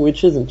defending,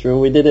 which isn't true,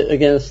 we did it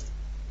against,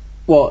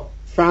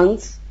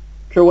 France,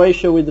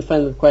 Croatia we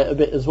defended quite a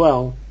bit as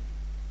well.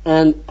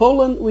 And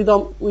Poland, we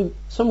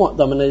somewhat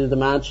dominated the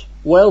match.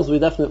 Wales, we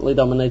definitely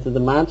dominated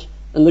the match.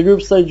 And the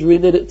group stage, we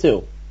did it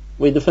too.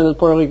 We defended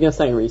poorly against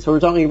Hungary. So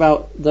we're talking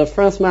about the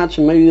France match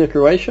and maybe the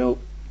Croatia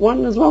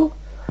one as well.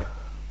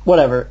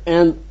 Whatever.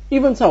 And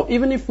even so,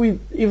 even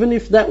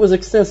if that was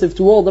extensive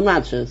to all the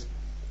matches,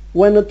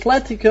 when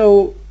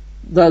Atletico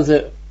does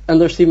it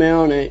under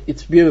Simeone,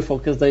 it's beautiful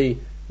because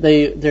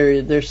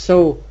they're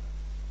so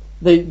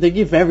they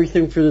give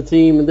everything for the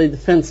team and they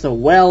defend so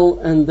well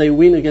and they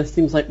win against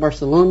teams like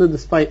Barcelona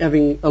despite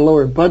having a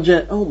lower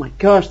budget. Oh my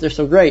gosh, they're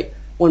so great.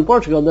 When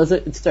Portugal does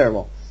it, it's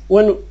terrible.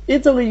 When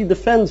Italy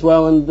defends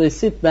well and they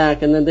sit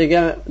back and then they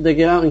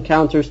get out in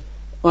counters,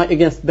 like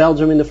against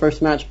Belgium in the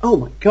first match, oh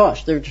my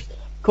gosh,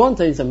 Conte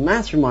is a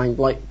mastermind.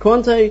 Like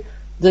Conte,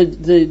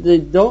 they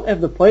don't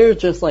have the players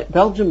just like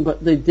Belgium,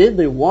 but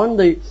they won,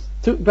 they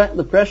took back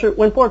the pressure.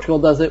 When Portugal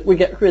does it, we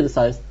get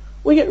criticized.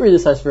 We get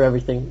criticized for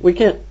everything. We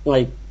can't,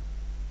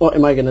 what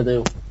am I going to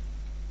do?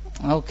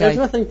 Okay. There's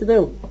nothing to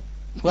do.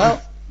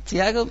 Well,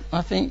 Tiago,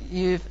 I think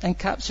you've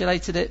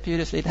encapsulated it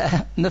beautifully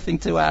there. Nothing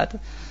to add.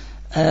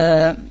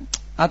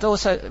 I'd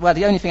also,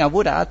 the only thing I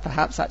would add,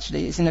 perhaps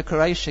actually, is in a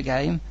Croatia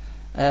game,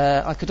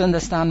 I could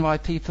understand why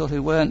people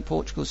who weren't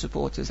Portugal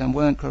supporters and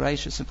weren't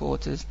Croatia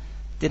supporters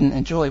didn't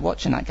enjoy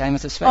watching that game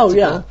as a spectacle. Oh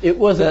yeah, it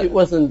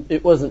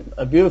wasn't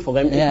a beautiful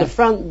game. Yeah.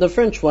 The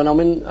French one, I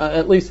mean,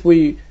 at least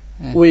we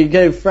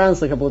gave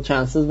France a couple of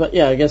chances, but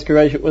yeah, I guess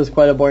Croatia was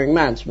quite a boring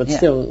match. But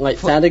still,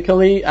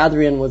 tactically,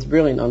 Adrian was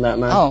brilliant on that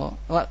match. Oh,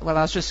 well,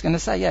 I was just going to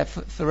say,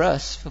 for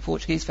us, for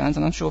Portuguese fans,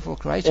 and I'm sure for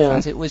Croatian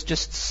fans, it was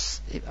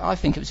just, I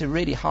think it was a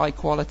really high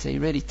quality,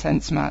 really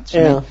tense match.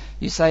 Yeah. I mean,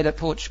 you say that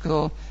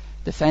Portugal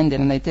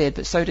defended, and they did,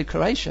 but so did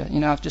Croatia.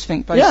 I just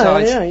think both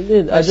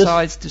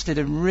sides just did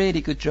a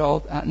really good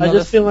job at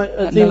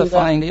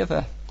nullifying the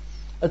other.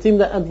 A team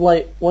that had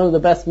one of the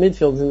best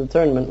midfields in the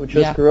tournament, which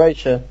was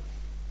Croatia.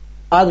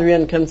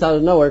 Adrian comes out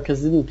of nowhere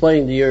because he didn't play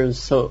in the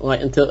years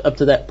until up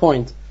to that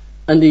point,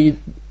 and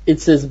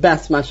it's his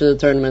best match of the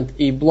tournament.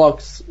 He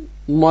blocks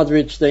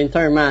Modric the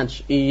entire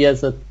match. He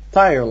has a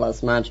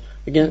tireless match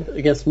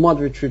against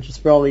Modric, which is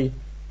probably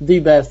the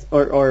best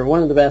or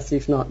one of the best,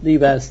 if not the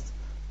best,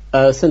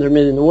 centre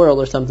mid in the world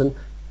or something.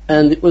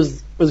 And it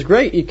was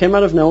great. He came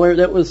out of nowhere.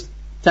 That was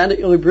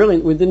tactically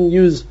brilliant. We didn't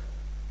use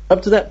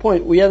up to that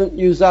point. We hadn't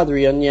used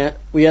Adrian yet.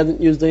 We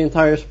hadn't used the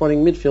entire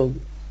Sporting midfield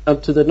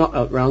up to the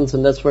knockout rounds,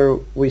 and that's where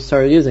we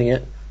started using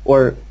it,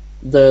 or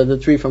the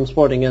three from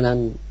Sporting and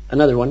then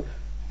another one,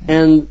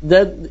 and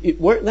that it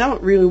worked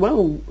out really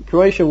well.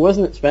 Croatia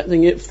wasn't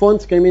expecting it.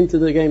 Fonte came into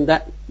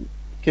the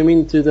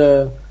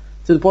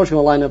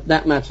Portugal lineup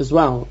that match as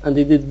well, and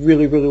he did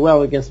really, really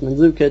well against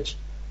Mandzukic.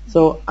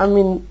 So I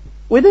mean,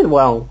 we did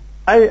well.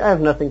 I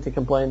have nothing to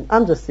complain.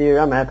 I'm just here.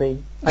 I'm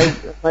happy. I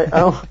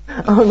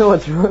don't know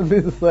what you want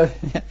me to say.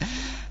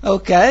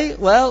 Okay,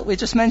 well, we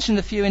just mentioned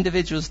a few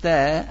individuals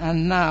there,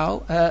 and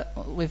now,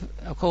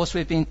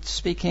 we've been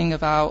speaking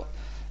about,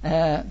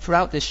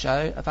 throughout this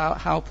show, about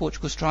how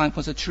Portugal's triumph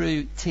was a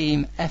true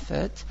team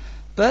effort,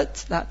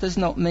 but that does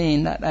not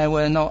mean that there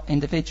were not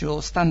individual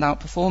standout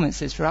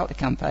performances throughout the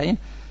campaign,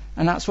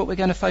 and that's what we're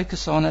going to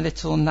focus on a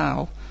little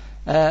now.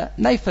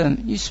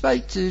 Nathan, you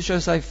spoke to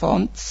José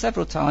Fonte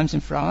several times in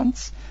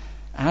France,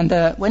 and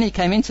when he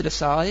came into the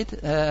side,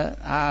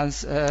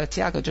 as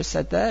Tiago just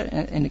said there,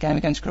 in the game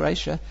against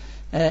Croatia,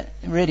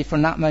 really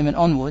from that moment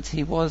onwards,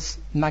 he was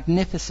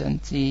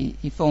magnificent.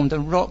 He formed a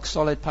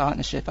rock-solid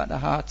partnership at the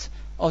heart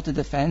of the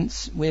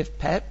defence with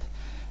Pep.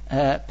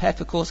 Pep,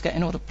 of course,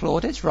 getting all the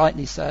plaudits,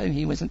 rightly so.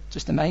 He was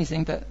just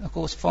amazing, but, of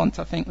course, Fonte,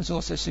 I think, was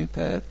also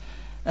superb.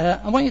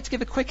 I want you to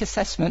give a quick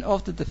assessment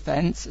of the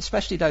defence,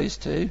 especially those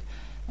two,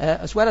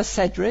 as well as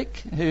Cedric,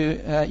 who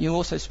you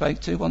also spoke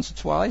to once or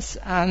twice,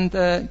 and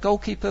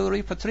goalkeeper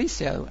Rui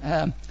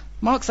Patricio.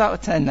 Marks out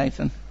of 10,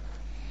 Nathan.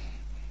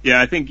 Yeah,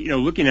 I think,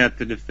 looking at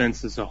the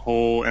defense as a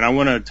whole, and I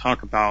want to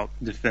talk about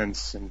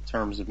defense in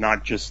terms of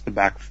not just the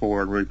back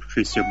four and Rui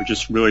Patricio, but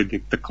just really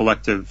the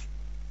collective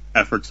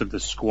efforts of the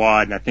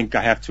squad. And I think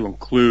I have to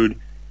include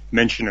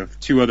mention of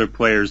two other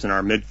players in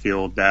our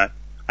midfield that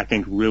I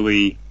think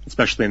really,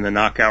 especially in the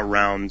knockout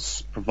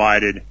rounds,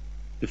 provided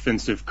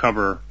defensive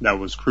cover that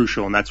was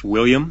crucial, and that's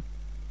William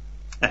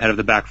ahead of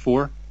the back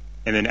four,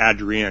 and then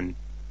Adrien,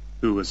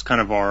 who was kind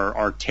of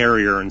our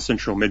terrier in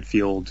central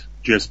midfield,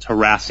 just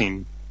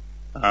harassing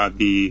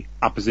the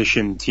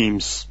opposition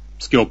team's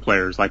skill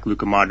players like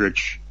Luka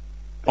Modric,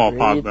 Paul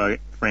Pogba,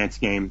 France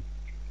game.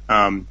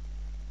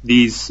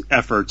 These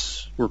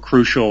efforts were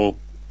crucial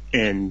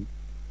in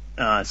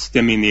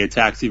stemming the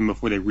attacks even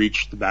before they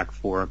reached the back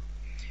four.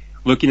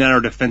 Looking at our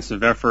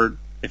defensive effort,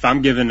 if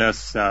I'm giving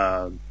us,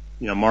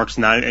 marks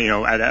 9,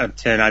 out of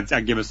 10,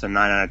 I'd give us a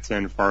 9 out of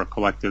 10 for our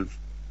collective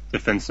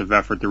defensive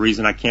effort. The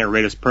reason I can't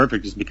rate us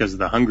perfect is because of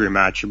the Hungary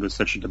match. It was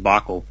such a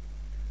debacle.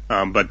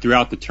 But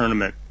throughout the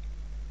tournament,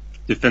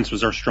 defense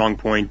was our strong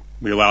point.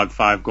 We allowed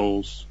 5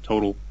 goals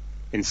total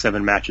in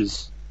 7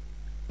 matches.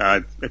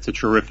 It's a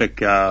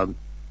terrific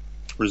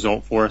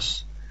result for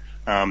us.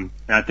 And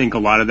I think a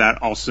lot of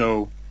that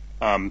also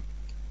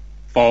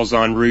falls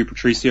on Rui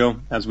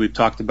Patricio, as we've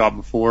talked about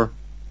before.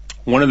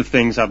 One of the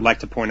things I'd like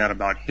to point out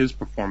about his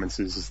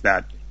performances is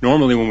that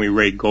normally when we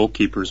rate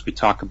goalkeepers, we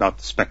talk about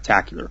the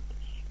spectacular.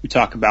 We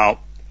talk about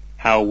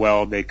how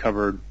well they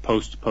covered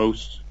post to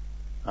post.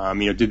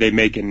 Did they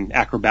make an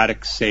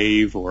acrobatic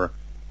save or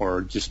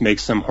just make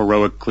some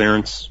heroic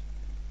clearance?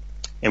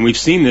 And we've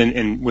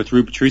seen with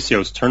Rui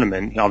Patricio's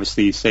tournament,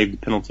 obviously he saved the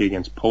penalty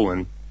against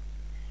Poland.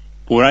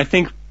 But what I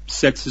think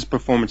sets his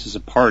performances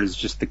apart is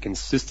just the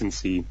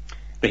consistency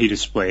that he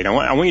displayed.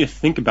 I want you to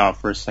think about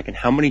for a second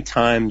how many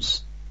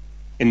times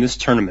in this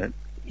tournament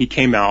he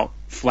came out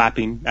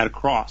flapping at a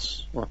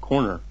cross or a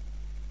corner,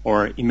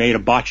 or he made a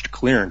botched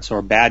clearance or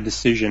a bad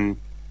decision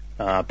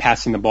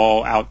passing the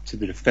ball out to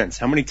the defense.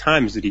 How many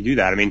times did he do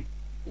that? I mean,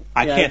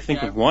 I can't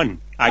think of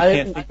one. I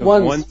can't think of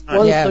one time.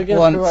 Once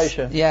against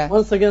Croatia. Yeah.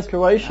 Once against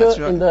Croatia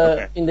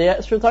Right. in the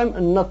extra time,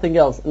 and nothing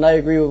else. And I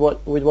agree with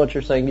what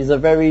you're saying. He's a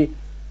very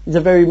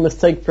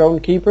mistake-prone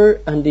keeper,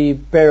 and he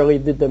barely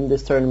did them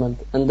this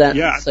tournament, and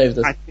that saved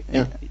us.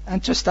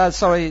 And just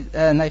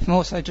Nathan,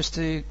 also just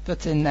to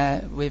put in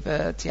there with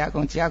Thiago,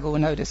 and Thiago will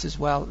know this as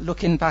well,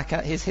 looking back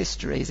at his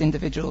history, his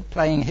individual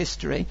playing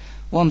history,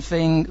 one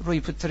thing Rui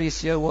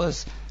Patricio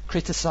was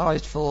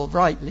criticised for,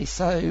 rightly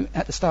so,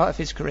 at the start of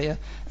his career,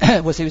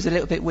 was he was a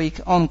little bit weak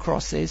on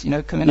crosses,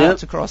 coming out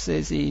to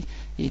crosses. He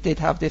did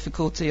have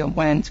difficulty on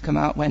when to come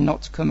out, when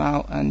not to come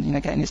out, and,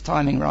 getting his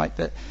timing right.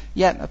 But,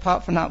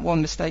 apart from that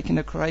one mistake in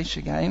the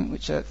Croatia game,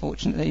 which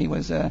fortunately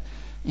was,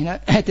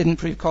 didn't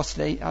prove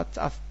costly,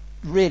 I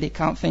really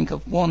can't think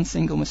of one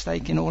single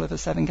mistake in all of the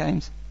 7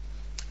 games.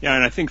 Yeah,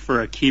 and I think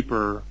for a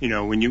keeper,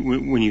 when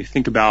you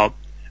think about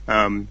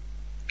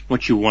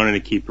what you want in a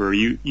keeper,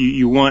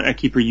 you want a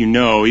keeper,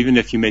 even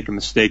if you make a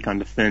mistake on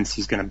defense,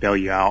 he's going to bail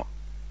you out.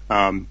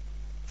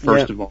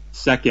 First of all.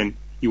 Second,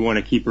 you want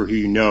a keeper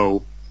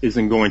who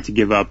isn't going to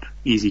give up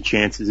easy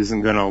chances,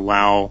 isn't going to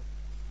allow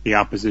the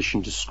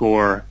opposition to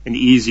score an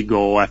easy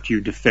goal after you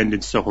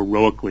defended so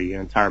heroically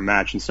an entire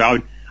match. And so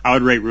I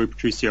would rate Rui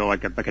Patricio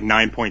like a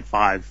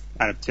 9.5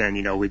 out of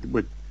 10, with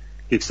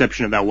the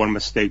exception of that one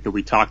mistake that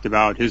we talked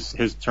about.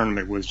 His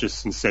tournament was just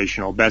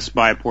sensational. Best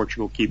by a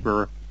Portugal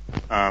keeper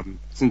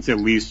since at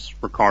least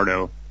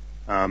Ricardo,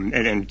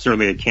 and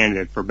certainly a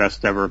candidate for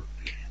best ever.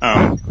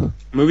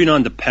 Moving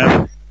on to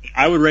Pep,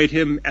 I would rate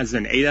him as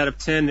an 8 out of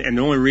 10, and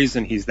the only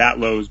reason he's that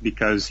low is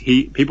because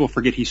people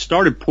forget he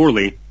started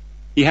poorly.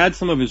 He had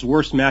some of his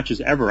worst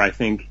matches ever, I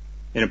think,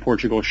 in a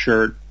Portugal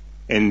shirt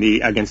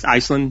against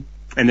Iceland,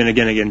 and then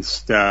again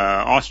against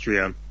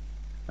Austria.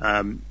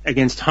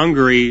 Against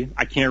Hungary,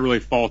 I can't really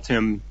fault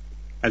him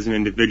as an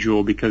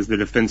individual because the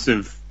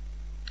defensive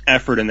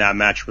effort in that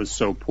match was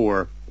so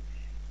poor.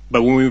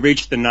 But when we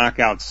reached the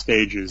knockout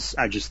stages,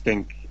 I just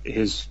think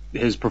his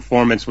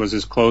performance was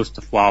as close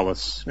to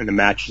flawless in the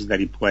matches that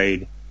he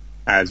played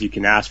as you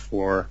can ask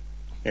for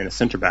in a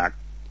center back.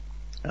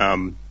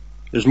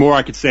 There's more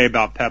I could say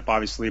about Pep,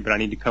 obviously, but I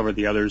need to cover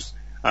the others.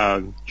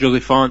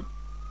 Jules Font,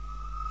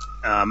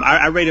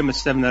 I rate him a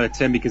 7 out of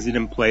 10 because he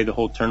didn't play the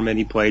whole tournament.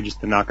 He played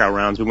just the knockout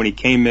rounds. But when he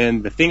came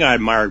in, the thing I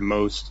admired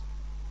most,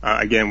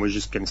 again, was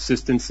just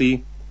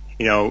consistency.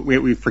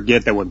 We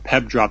forget that when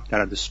Pep dropped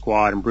out of the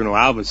squad and Bruno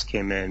Alves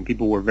came in,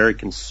 people were very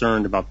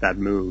concerned about that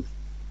move.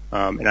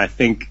 And I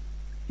think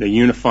the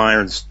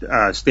unifying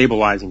and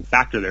stabilizing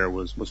factor there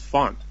was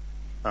Font.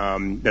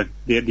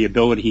 The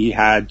ability he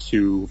had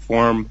to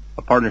form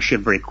a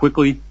partnership very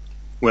quickly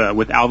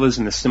with Alves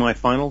in the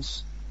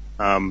semifinals,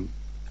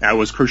 that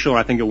was crucial.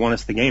 I think it won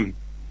us the game.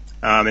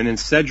 And then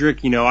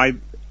Cedric,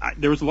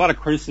 there was a lot of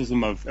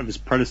criticism of his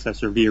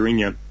predecessor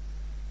Vieirinha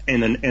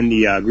in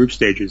the group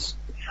stages.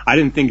 I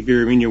didn't think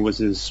Vieirinha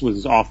was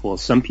as awful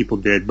as some people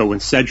did, but when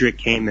Cedric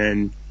came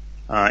in,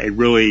 it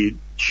really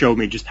showed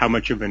me just how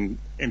much of an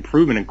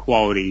improvement in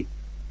quality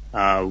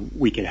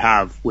we could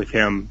have with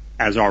him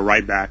as our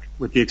right back,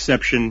 with the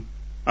exception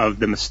of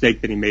the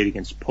mistake that he made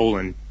against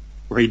Poland,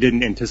 where he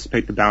didn't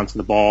anticipate the bounce of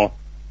the ball,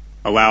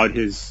 allowed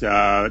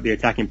the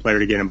attacking player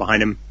to get in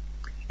behind him.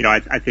 You know,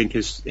 I think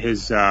his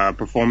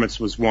performance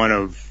was one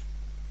of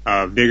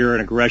vigor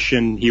and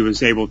aggression. He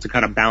was able to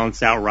kind of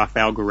balance out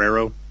Rafael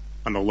Guerreiro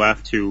on the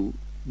left, who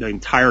the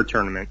entire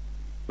tournament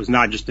was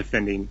not just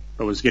defending,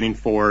 but was getting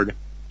forward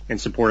in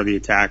support of the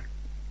attack.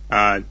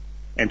 And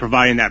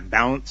providing that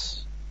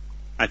balance,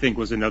 I think,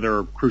 was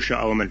another crucial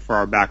element for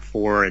our back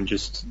four, and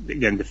just,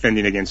 again,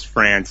 defending against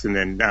France, and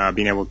then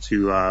being able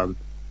to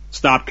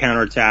stop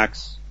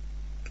counterattacks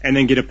and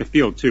then get up the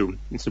field, too,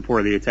 in support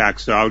of the attack.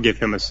 So I'll give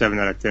him a 7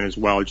 out of 10 as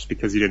well, just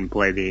because he didn't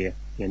play the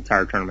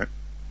entire tournament.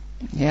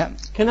 Yeah.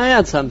 Can I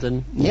add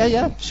something?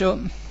 Yeah, sure.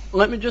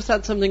 Let me just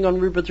add something on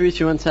Rui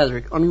Patricio and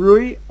Cedric. On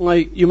Rui,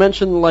 like, you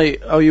mentioned,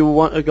 like, how you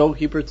want a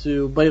goalkeeper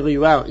to bail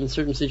you out in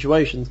certain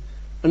situations.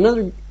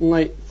 Another,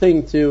 like,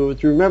 thing to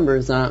remember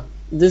is that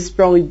this is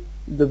probably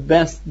the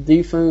best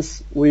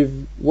defense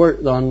we've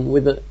worked on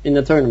in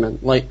the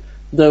tournament. Like,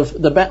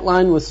 the back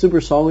line was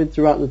super solid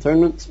throughout the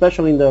tournament,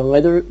 especially in the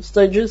later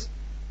stages,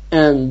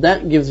 and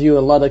that gives you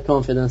a lot of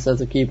confidence as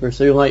a keeper.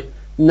 So you're like,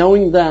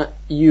 knowing that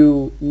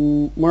you,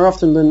 more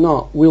often than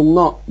not, will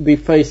not be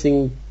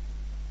facing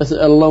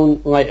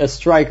a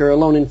striker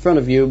alone in front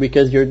of you,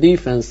 because your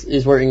defense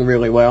is working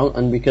really well,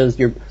 and because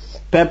your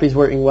Pep is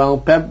working well,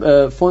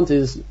 Font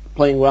is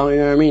playing well, you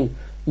know what I mean?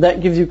 That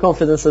gives you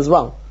confidence as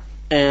well.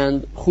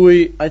 And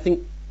I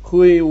think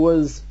Rui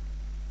was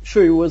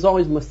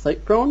always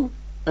mistake prone,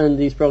 and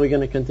he's probably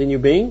going to continue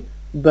being,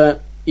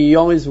 but he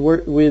always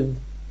worked with,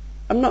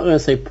 I'm not going to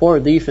say poor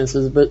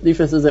defenses, but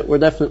defenses that were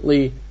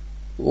definitely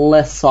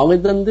less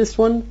solid than this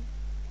one,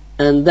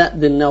 and that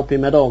didn't help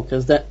him at all,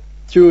 because that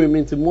threw him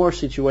into more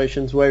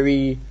situations where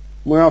he,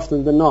 more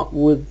often than not,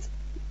 would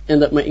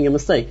end up making a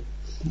mistake.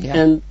 Yeah.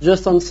 And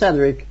just on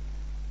Cedric,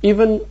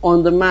 even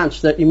on the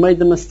match that he made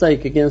the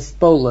mistake against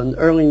Poland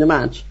early in the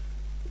match,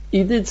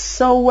 he did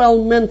so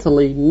well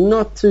mentally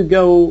not to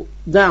go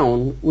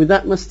down with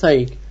that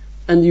mistake,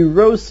 and he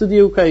rose to the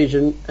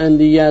occasion, and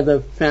he had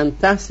a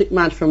fantastic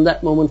match from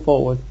that moment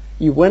forward.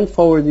 He went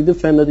forward, he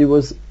defended, he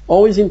was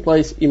always in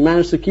place, he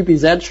managed to keep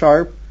his head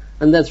sharp,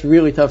 and that's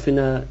really tough in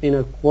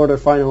a quarter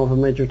final of a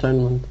major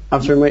tournament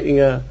after making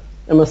a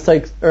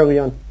mistake early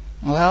on.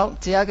 Well,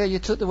 Tiago, you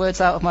took the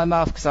words out of my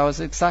mouth, because I was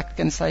going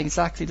to say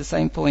exactly the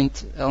same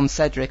point on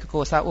Cedric. Of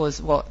course, that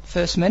was,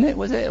 first minute,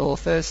 was it? Or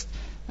first,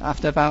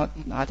 after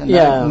about,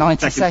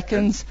 90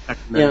 seconds?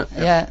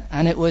 Yeah,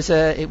 and it was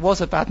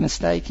a bad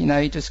mistake. You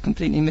know, he just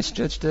completely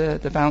misjudged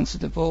the bounce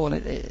of the ball,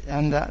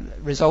 and that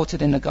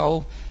resulted in a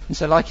goal. And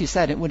so, like you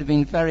said, it would have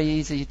been very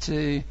easy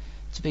to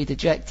be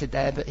dejected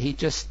there, but he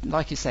just,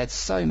 like you said,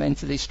 so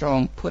mentally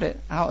strong, put it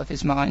out of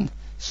his mind.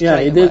 Yeah,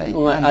 he did.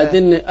 Well, I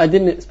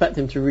didn't expect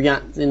him to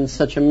react in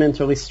such a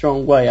mentally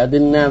strong way. I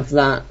didn't have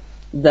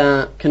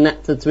that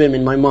connected to him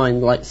in my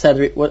mind. Like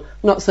Cedric, I'm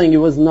not saying he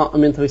was not a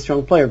mentally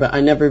strong player, but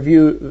I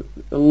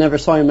never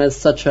saw him as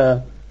such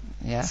a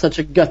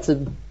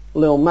gutted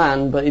little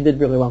man. But he did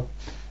really well.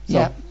 So.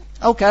 Yeah.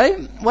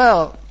 Okay.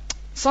 Well,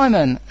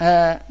 Simon.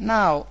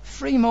 Now,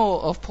 3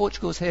 more of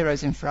Portugal's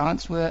heroes in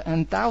France were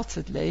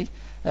undoubtedly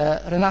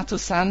Renato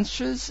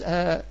Sanches,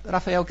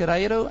 Rafael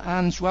Guerreiro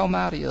and João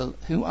Mario,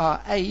 who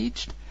are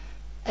aged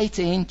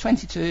 18,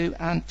 22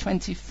 and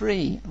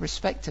 23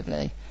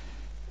 respectively.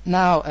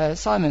 Now,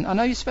 Simon, I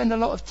know you spend a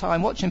lot of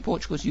time watching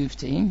Portugal's youth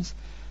teams.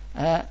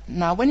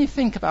 Now, when you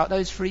think about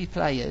those 3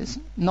 players,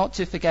 not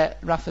to forget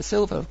Rafa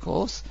Silva, of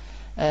course,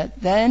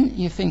 then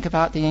you think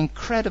about the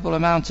incredible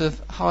amount of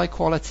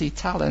high-quality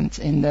talent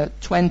in the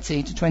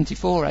 20 to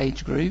 24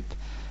 age group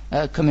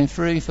coming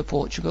through for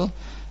Portugal.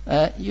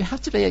 You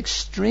have to be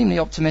extremely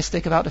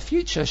optimistic about the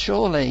future,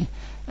 surely.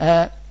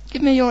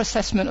 Give me your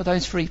assessment of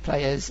those 3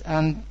 players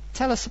and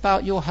tell us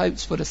about your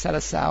hopes for the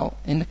Seleção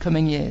in the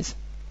coming years.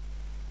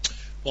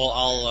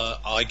 Well,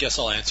 I guess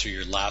I'll answer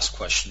your last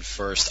question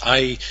first.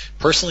 I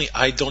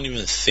don't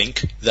even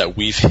think that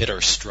we've hit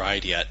our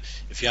stride yet.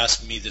 If you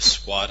ask me, this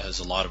squad has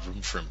a lot of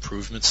room for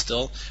improvement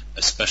still,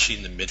 especially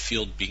in the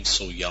midfield being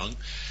so young.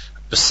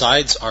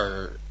 Besides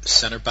our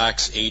center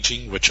backs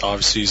aging, which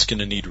obviously is going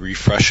to need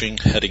refreshing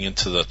heading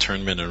into the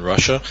tournament in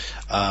Russia,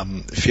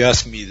 if you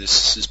ask me,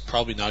 this is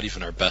probably not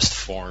even our best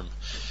form.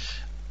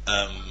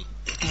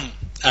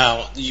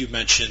 Al, you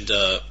mentioned,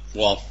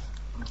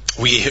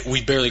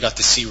 we barely got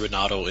to see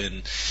Renato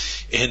in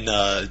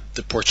the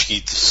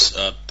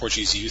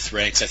Portuguese youth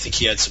ranks. I think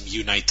he had some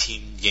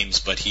U19 games,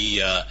 but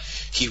he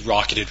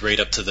rocketed right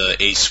up to the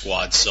A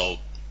squad. So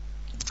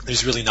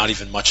there's really not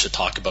even much to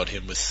talk about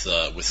him with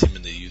him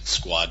in the youth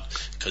squad,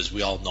 because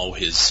we all know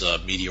his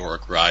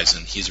meteoric rise,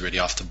 and he's already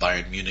off to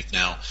Bayern Munich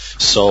now.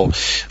 So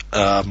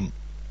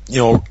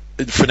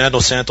Fernando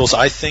Santos,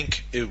 I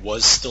think it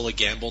was still a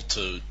gamble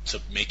to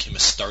make him a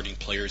starting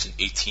player as an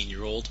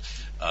 18-year-old.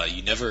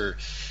 You never,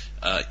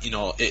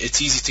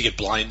 it's easy to get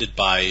blinded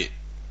by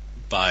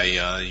by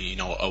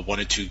one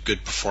or two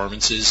good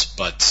performances,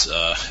 but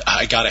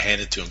I gotta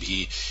hand it to him.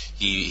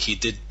 He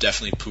did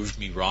definitely prove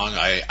me wrong.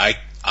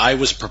 I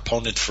was a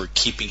proponent for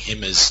keeping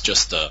him as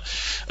just a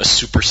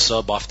super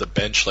sub off the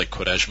bench like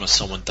Quaresma,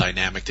 someone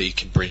dynamic that you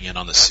can bring in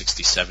on the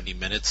 60, 70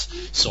 minutes.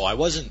 So I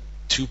wasn't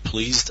too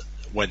pleased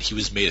when he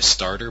was made a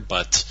starter,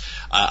 but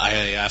I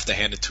have to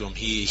hand it to him.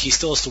 He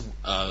still has to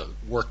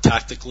work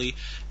tactically,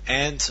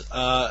 and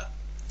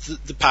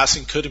the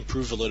passing could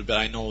improve a little bit.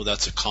 I know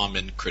that's a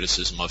common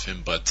criticism of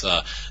him, but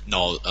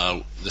no,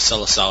 the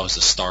Seleção is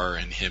a star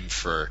in him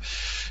for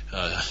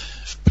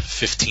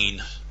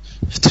 15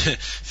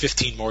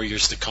 more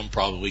years to come,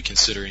 probably,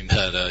 considering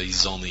that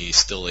he's only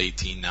still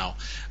 18 now.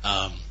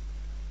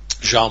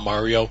 João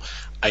Mario,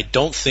 I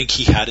don't think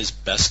he had his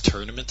best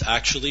tournament,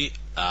 actually.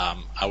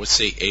 I would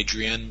say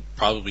Adrian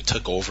probably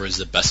took over as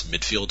the best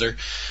midfielder,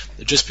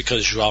 just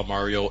because João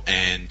Mario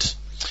and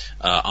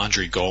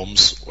Andre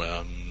Gomes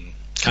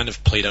kind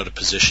of played out of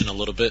position a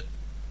little bit.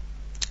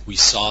 We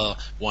saw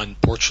when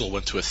Portugal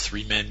went to a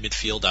three-man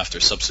midfield after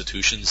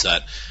substitutions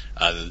that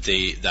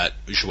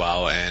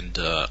João and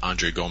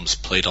Andre Gomes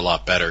played a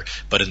lot better.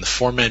 But in the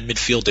four-man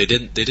midfield, they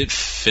didn't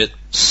fit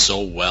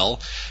so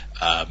well.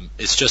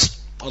 It's just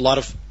a lot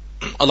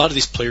of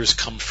these players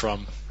come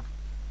from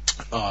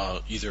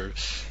either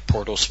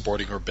Porto,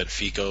 Sporting, or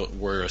Benfica,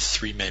 where a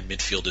three-man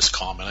midfield is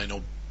common. I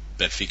know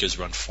Benfica's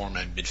run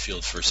four-man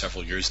midfield for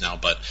several years now,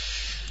 but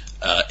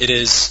it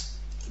is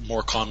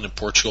more common in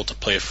Portugal to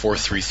play a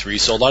 4-3-3.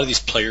 So a lot of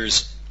these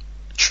players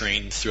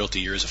trained throughout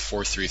the years a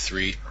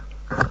 4-3-3,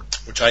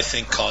 which I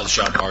think caused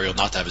João Mario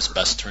not to have his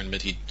best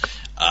tournament.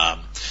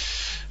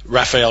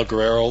 Rafael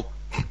Guerreiro,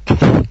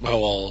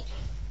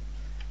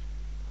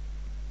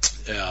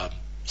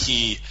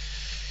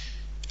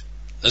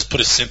 let's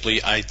put it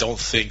simply, I don't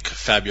think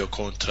Fabio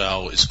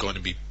Contrao is going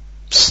to be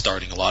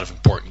starting a lot of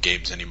important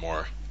games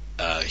anymore.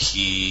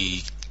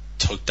 He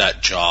took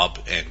that job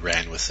and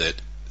ran with it.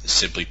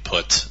 Simply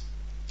put,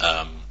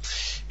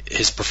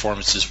 his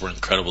performances were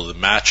incredible. The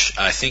match,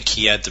 I think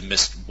he had to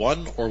miss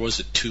one, or was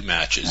it two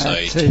matches?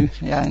 Two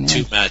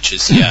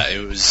matches. Yeah,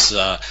 it was.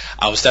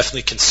 I was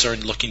definitely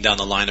concerned looking down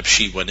the lineup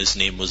sheet when his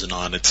name wasn't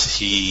on it.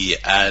 He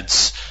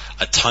adds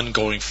a ton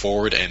going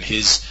forward, and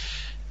he's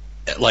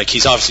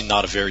obviously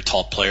not a very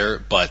tall player,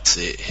 but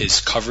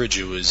his coverage,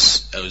 it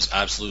was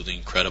absolutely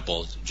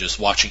incredible. Just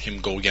watching him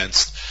go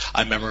against,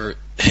 I remember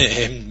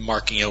him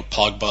marking out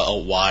Pogba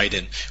out wide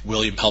and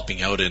William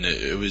helping out, and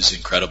it was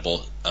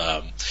incredible.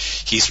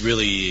 He's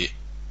really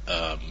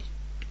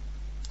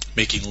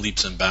making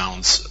leaps and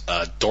bounds.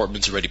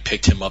 Dortmund's already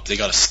picked him up. They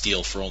got a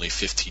steal for only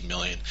 15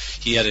 million.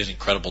 He had an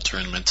incredible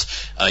tournament.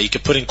 He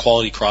could put in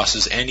quality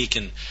crosses, and he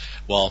can.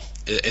 Well,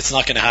 it's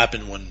not going to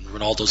happen when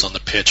Ronaldo's on the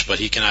pitch, but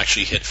he can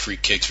actually hit free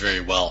kicks very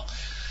well,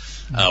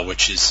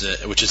 which is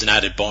an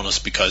added bonus,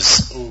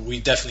 because we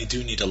definitely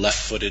do need a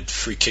left-footed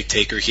free kick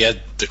taker. He had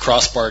the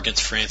crossbar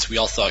against France. We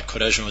all thought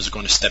Quaresma was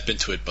going to step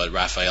into it, but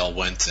Rafael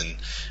went and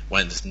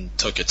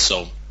took it.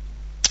 So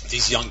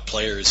these young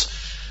players,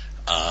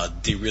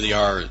 they really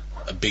are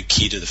a big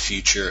key to the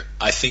future.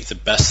 I think the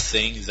best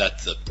thing that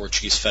the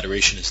Portuguese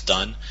Federation has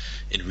done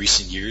in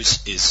recent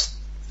years is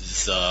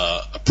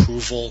the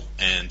approval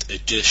and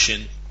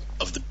addition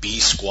of the B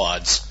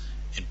squads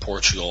in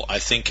Portugal. I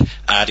think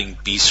adding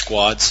B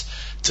squads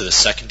to the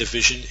second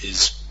division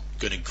is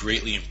going to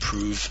greatly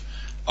improve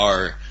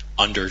our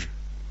under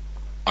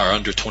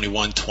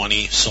 21,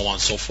 20, so on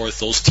and so forth,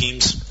 those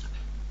teams,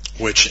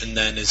 and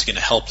then is going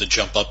to help to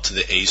jump up to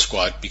the A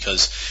squad,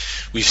 because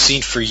we've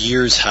seen for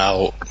years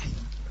how,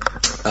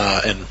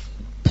 and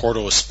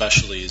Porto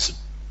especially, is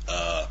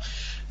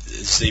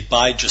they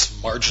buy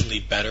just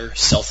marginally better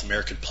South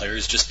American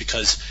players just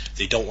because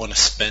they don't want to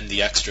spend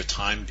the extra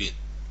time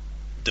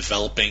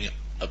developing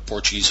a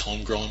Portuguese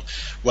homegrown,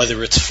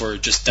 whether it's for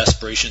just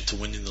desperation to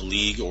win in the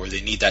league, or they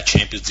need that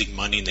Champions League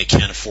money and they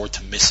can't afford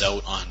to miss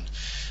out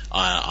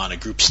on a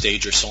group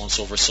stage or so on and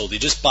so forth. So they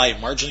just buy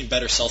marginally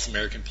better South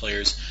American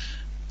players,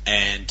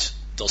 and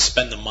they'll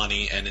spend the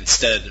money, and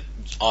instead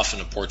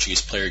often a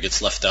Portuguese player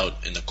gets left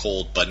out in the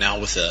cold. But now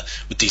with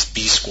these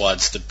B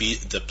squads,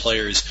 the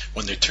players,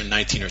 when they turn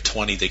 19 or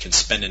 20, they can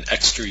spend an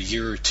extra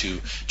year or two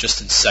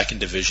just in second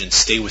division,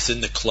 stay within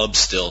the club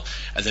still,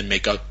 and then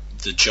make up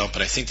the jump.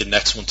 And I think the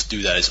next one to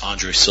do that is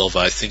Andre Silva.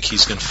 I think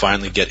he's going to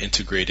finally get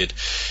integrated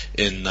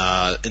in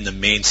the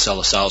main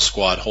Seleção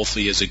squad.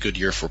 Hopefully he has a good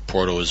year for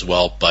Porto as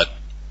well. But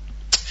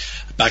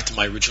back to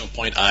my original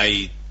point,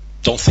 I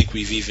don't think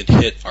we've even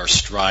hit our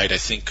stride. I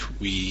think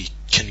we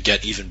can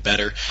get even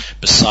better.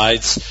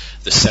 Besides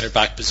the center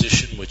back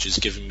position, which is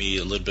giving me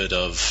a little bit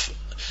of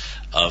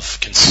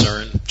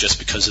concern just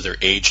because of their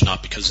age,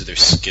 not because of their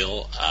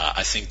skill.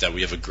 I think that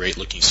we have a great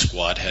looking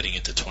squad heading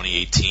into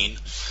 2018.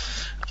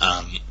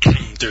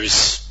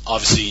 There's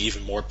obviously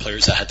even more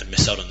players that had to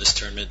miss out on this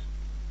tournament.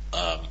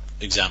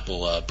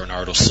 Example,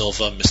 Bernardo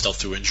Silva missed out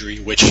through injury,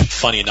 which,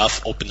 funny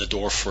enough, opened the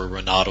door for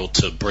Ronaldo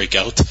to break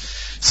out.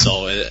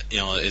 So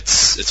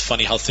it's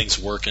funny how things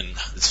work, and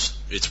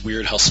it's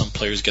weird how some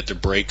players get their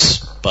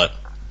breaks. But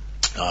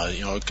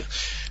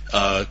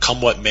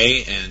come what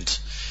may. And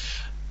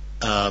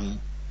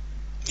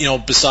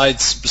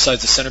besides the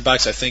center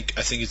backs, I think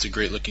it's a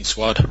great looking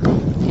squad.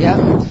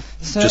 Yeah,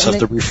 just have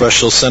to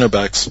refresh those center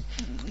backs.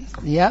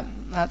 Yeah,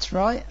 that's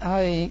right.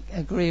 I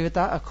agree with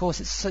that. Of course,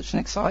 it's such an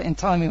exciting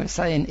time. We were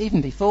saying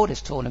even before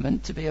this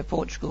tournament to be a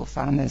Portugal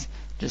fan. There's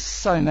just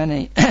so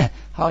many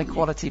high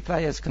quality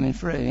players coming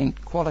through in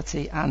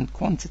quality and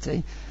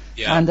quantity.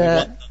 Yeah, and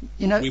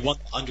we won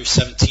the under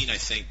 17, I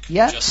think.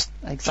 Yeah, just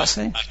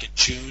back in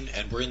June,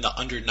 and we're in the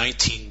under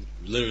 19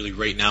 literally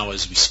right now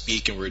as we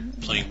speak, and we're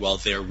playing well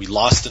there. We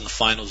lost in the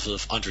finals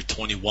of under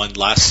 21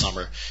 last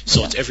summer,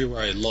 so it's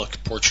everywhere I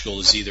look. Portugal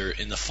is either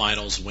in the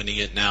finals, winning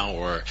it now,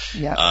 or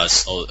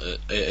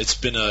it's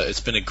been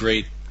a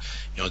great.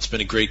 It's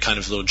been a great kind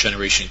of little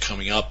generation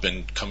coming up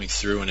and coming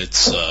through, and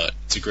it's a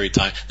great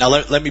time. Now,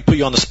 let me put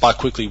you on the spot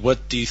quickly.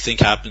 What do you think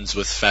happens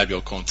with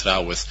Fabio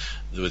Contrao with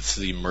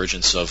the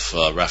emergence of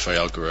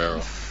Rafael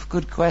Guerreiro?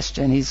 Good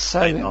question. He's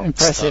so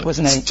impressive,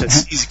 wasn't he?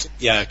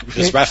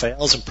 Because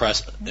Rafael's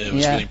impressive. It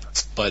was really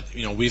impressive. But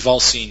we've all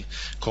seen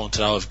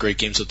Contrao have great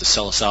games with the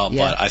Seleção,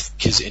 but I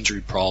think his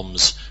injury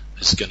problems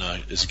is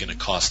gonna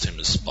cost him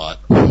his spot.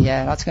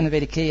 Yeah, that's going to be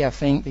the key, I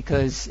think,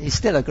 because he's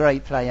still a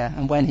great player,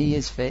 and when he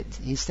is fit,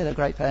 he's still a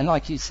great player. And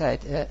like you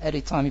said,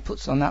 every time he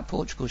puts on that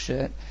Portugal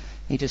shirt,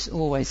 he just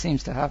always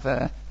seems to have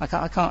I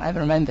can't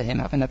ever remember him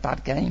having a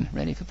bad game,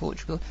 really, for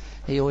Portugal.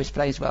 He always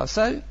plays well.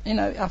 So,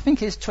 I think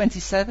he's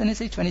 27, is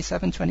he?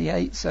 27,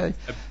 28. So,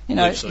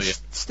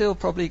 he's still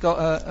probably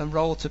got a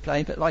role to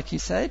play. But like you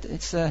said,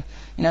 it's, a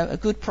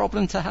good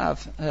problem to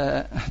have.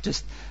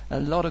 Just a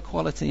lot of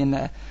quality in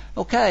there.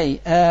 Okay,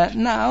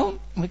 now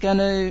we're going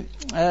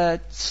to,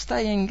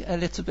 staying a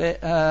little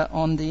bit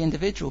on the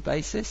individual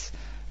basis,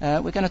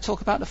 we're going to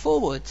talk about the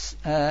forwards,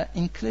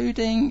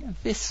 including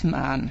this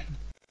man.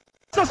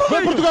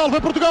 Vai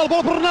Portugal,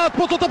 bola para Renato,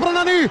 ponta para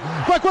Nani,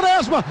 vai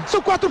Quaresma,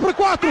 são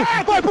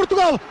 4-4, vai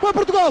Portugal,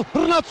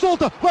 Renato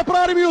solta, vai para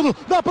a área miúdo,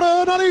 dá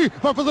para Nani,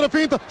 vai fazer a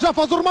finta, já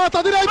faz o remate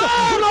à direita,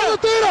 Ronaldo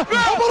tira, a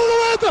bola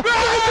não entra, é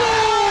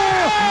golo!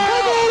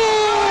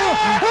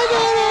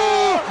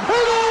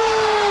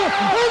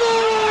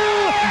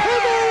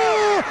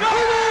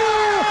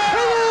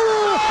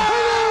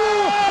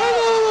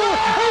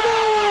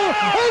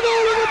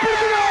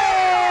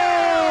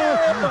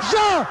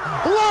 Já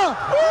lá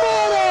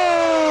fora!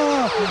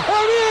 É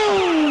meu!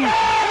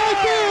 É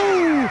teu!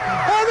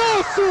 É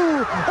nosso!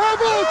 É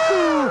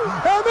vosso!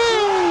 É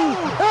meu!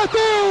 É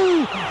teu!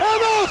 É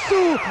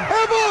nosso!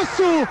 É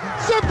vosso!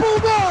 C'est pour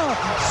moi!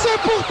 C'est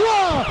pour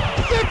toi!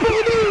 C'est pour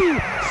nous!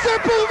 C'est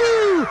pour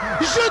vous!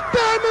 Je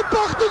t'aime,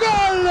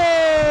 Portugal!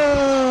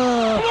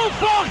 Plus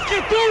fort que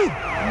tout!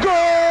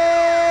 Goal!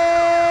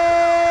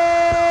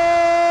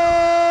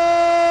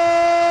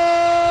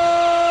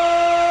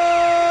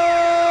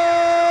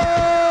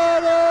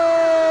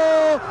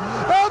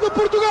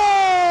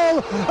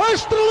 A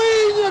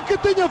estrelinha que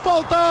tinha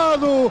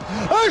faltado,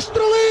 a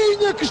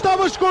estrelinha que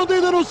estava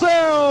escondida no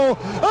céu,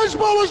 as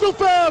bolas no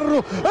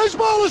ferro, as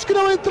bolas que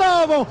não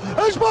entravam,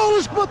 as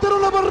bolas que bateram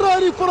na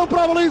barreira e foram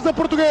para a baliza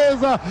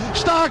portuguesa.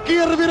 Está aqui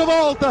a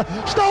reviravolta,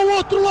 está ao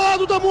outro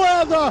lado da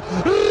moeda.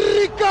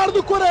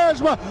 Ricardo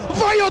Quaresma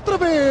vai outra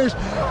vez.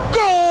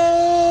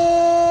 Gol!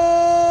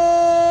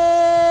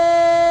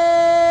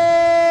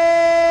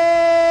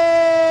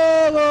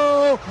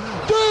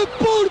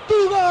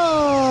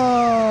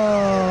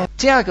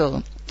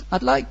 Tiago,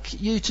 I'd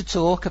like you to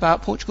talk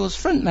about Portugal's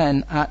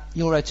frontmen at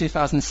Euro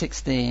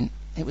 2016.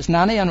 It was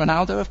Nani and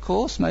Ronaldo, of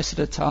course, most of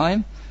the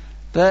time,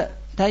 but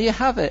there you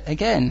have it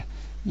again.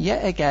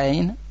 Yet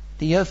again,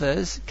 the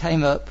others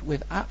came up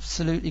with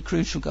absolutely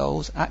crucial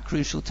goals at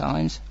crucial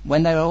times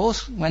when they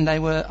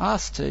were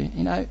asked to.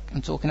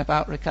 I'm talking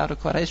about Ricardo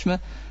Quaresma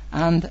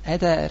and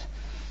Eder.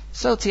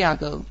 So,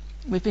 Tiago,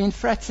 we've been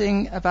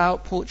fretting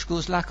about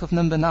Portugal's lack of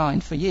number 9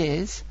 for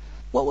years.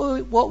 What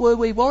were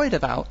we worried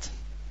about?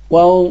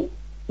 Well,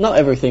 not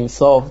everything's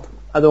solved.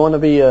 I don't want to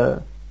be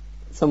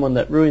someone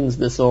that ruins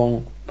this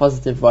whole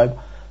positive vibe,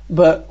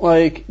 but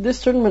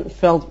this tournament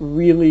felt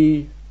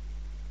really,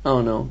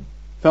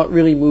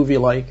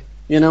 movie-like.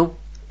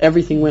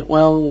 Everything went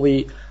well.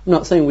 I'm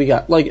not saying we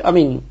got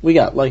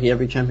lucky.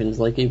 Every champion's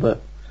lucky,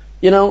 but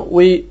a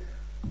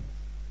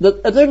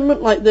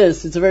tournament like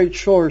this, it's a very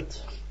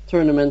short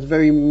tournament,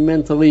 very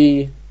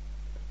mentally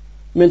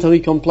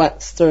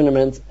complex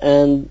tournament,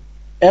 and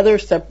Eder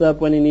stepped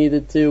up when he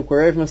needed to,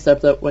 Quaresma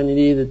stepped up when he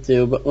needed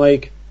to, but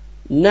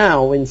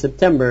now in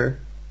September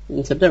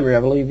I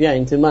believe,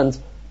 in 2 months,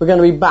 we're going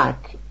to be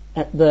back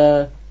at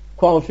the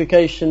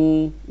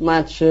qualification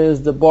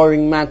matches, the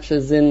boring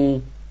matches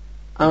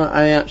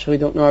I actually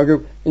don't know our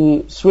group.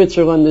 In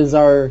Switzerland is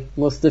our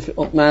most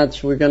difficult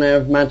match. We're going to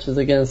have matches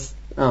against,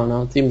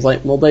 teams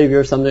like Moldavia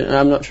or something, and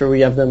I'm not sure we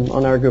have them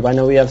on our group. I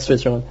know we have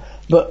Switzerland.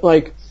 But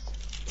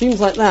teams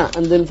like that,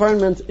 and the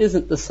environment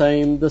isn't the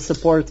same, the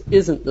support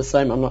isn't the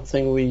same. I'm not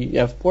saying we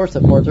have poor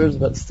supporters,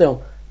 but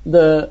still,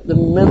 the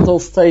mental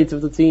state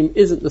of the team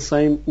isn't the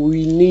same.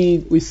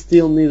 We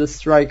still need a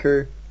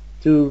striker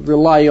to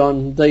rely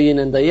on day in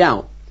and day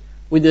out.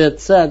 with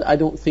that said, I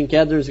don't think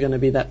Eder is going to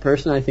be that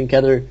person. I think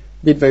Eder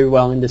did very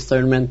well in this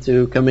tournament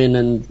to come in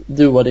and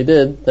do what he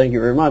did. Thank you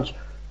very much.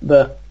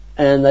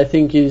 And I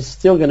think he's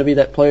still going to be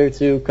that player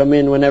to come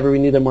in whenever we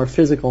need a more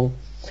physical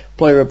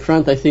player up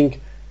front. I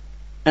think,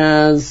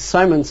 as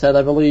Simon said,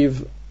 I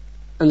believe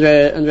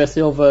André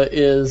Silva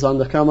is on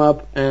the come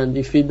up, and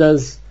if he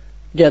does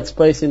get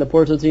space in the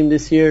Porto team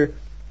this year,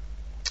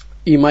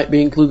 he might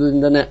be included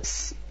in the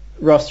next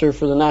roster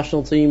for the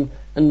national team,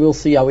 and we'll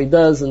see how he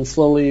does, and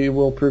slowly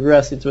will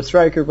progress into a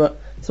striker. But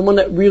someone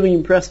that really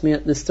impressed me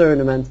at this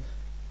tournament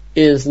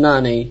is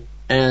Nani,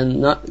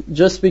 and not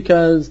just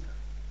because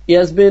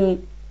he's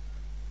been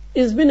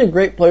a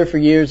great player for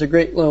years, a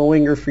great little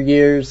winger for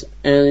years,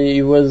 and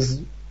he was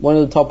one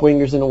of the top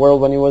wingers in the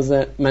world when he was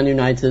at Man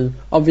United.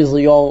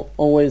 Obviously,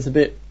 always a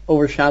bit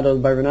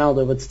overshadowed by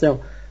Ronaldo, but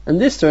still.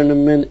 And this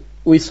tournament,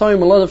 we saw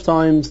him a lot of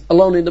times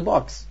alone in the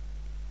box,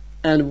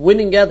 and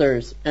winning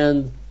headers,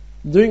 and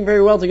doing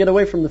very well to get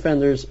away from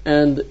defenders,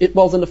 and it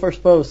was in the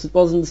first post, it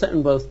was in the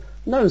second post.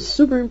 And I was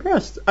super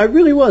impressed. I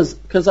really was,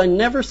 because I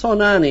never saw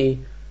Nani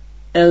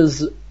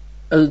as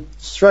a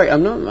striker.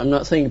 I'm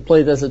not saying he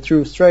played as a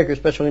true striker,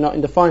 especially not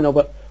in the final,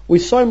 but we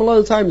saw him a lot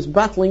of times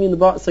battling in the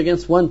box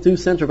against 1-2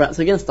 centre backs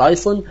against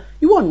Iceland.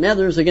 He won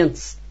headers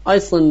against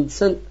Iceland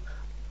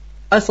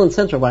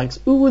centre backs.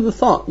 Who would have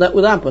thought that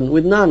would happen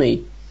with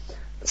Nani?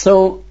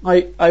 So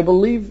I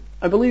believe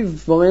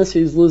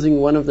Valencia is losing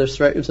one of their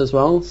strikers as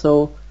well.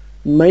 So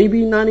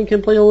maybe Nani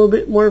can play a little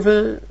bit more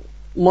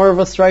of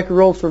a striker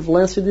role for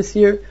Valencia this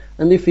year.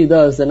 And if he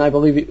does, then I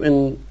believe it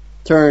can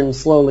turn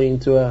slowly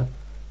into a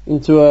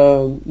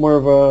more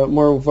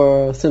of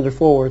a centre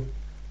forward.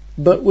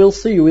 But we'll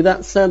see. With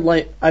that said,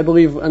 I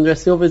believe André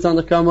Silva is on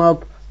the come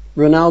up.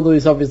 Ronaldo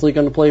is obviously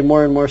going to play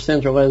more and more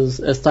central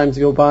as times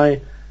go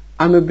by.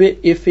 I'm a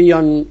bit iffy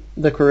on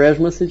the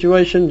Quaresma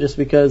situation, just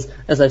because,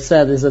 as I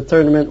said, it's a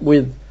tournament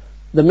with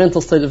the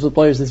mental state of the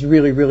players is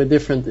really, really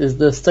different.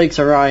 The stakes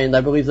are high, and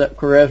I believe that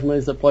Quaresma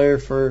is a player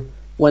for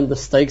when the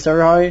stakes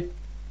are high.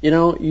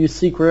 You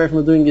see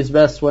Quaresma doing his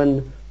best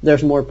when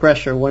there's more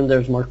pressure, when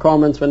there's more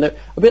comments, a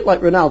bit like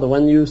Ronaldo.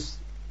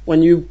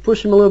 When you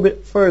push him a little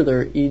bit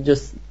further, he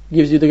just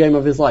gives you the game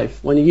of his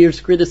life. When he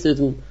hears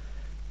criticism,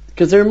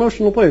 because they're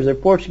emotional players, they're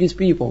Portuguese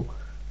people,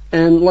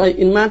 and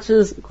in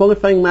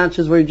qualifying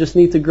matches where you just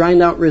need to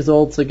grind out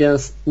results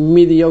against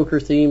mediocre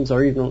teams,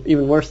 or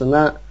even worse than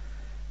that,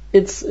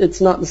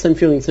 it's not the same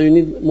feeling. So you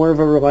need more of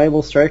a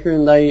reliable striker,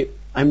 and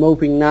I'm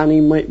hoping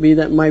Nani might be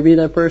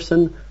that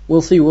person.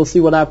 We'll see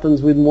what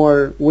happens with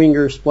more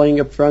wingers playing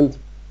up front.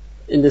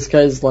 In this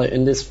case,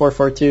 in this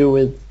 4-4-2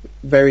 with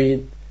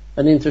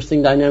an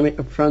interesting dynamic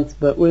up front,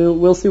 but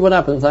we'll see what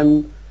happens.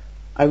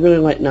 I really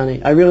like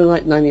Nani. I really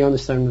like Nani on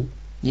this tournament.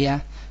 Yeah,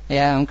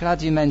 I'm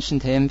glad you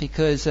mentioned him,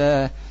 because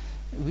I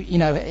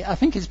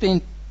think it's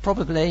been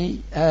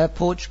probably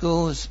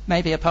Portugal's,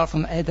 maybe apart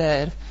from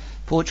Eder,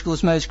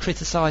 Portugal's most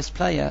criticised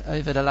player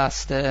over the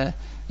last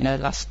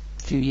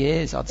few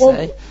years, I'd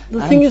say.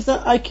 The thing is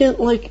that I can't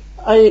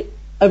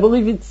I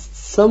believe it's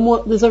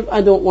somewhat deserved.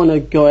 I don't want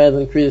to go ahead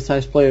and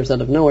criticise players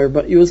out of nowhere,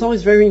 but he was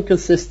always very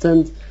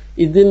inconsistent.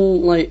 He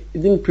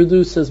didn't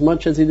produce as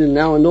much as he did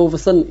now, and all of a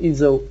sudden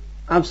he's a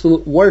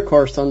absolute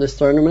workhorse on this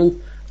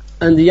tournament,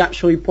 and he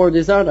actually poured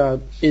his heart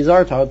out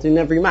in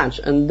every match,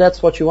 and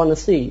that's what you want to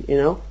see,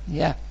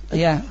 Yeah.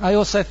 I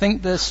also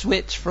think the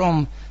switch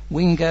from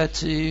winger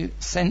to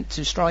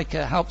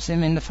striker helps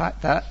him in the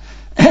fact that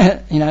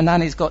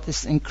Nani's got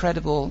this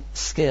incredible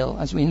skill,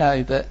 as we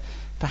know, but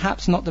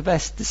perhaps not the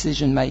best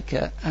decision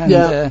maker,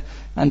 and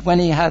when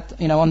he had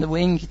on the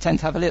wing, he tends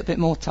to have a little bit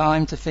more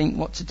time to think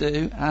what to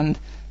do, and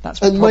that's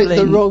probably make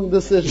the wrong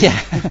decision. Yeah,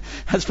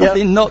 that's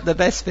probably not the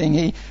best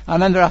thing. I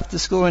remember after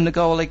scoring the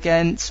goal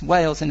against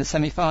Wales in the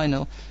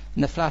semi-final,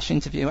 in the Flash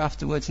interview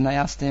afterwards, and they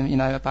asked him,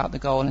 about the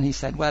goal, and he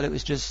said, well, it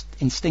was just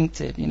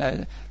instinctive.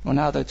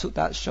 Ronaldo took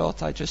that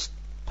shot, I just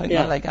poked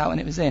my leg out and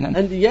it was in.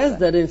 And he has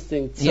that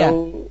instinct,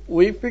 so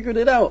we figured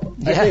it out.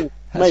 I think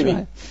maybe.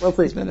 Right. We'll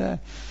see.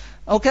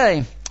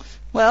 Okay.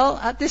 Well,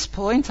 at this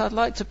point, I'd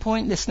like to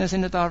point listeners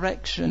in the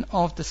direction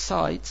of the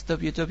site,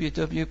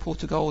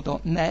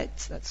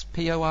 www.portugal.net. That's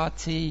Portugal.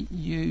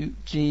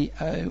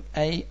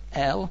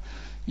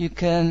 You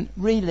can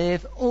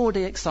relive all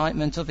the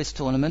excitement of this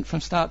tournament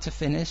from start to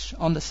finish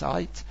on the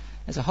site.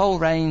 There's a whole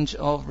range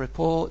of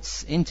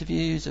reports,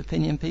 interviews,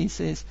 opinion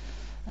pieces,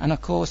 and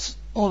of course,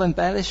 all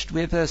embellished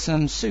with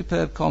some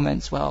superb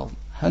comments. Well,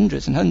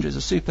 hundreds and hundreds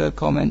of superb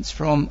comments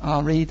from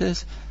our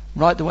readers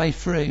right the way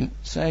through.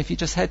 So if you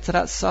just head to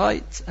that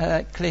site,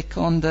 click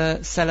on the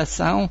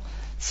Seleção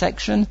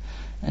section,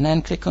 and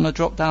then click on the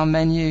drop-down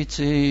menu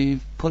to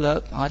pull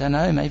up,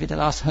 maybe the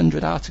last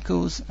 100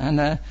 articles,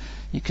 and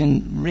you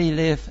can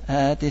relive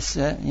this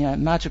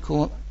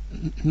magical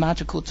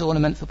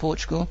tournament for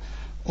Portugal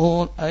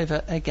all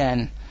over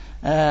again.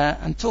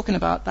 And talking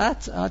about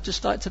that, I'd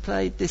just like to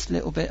play this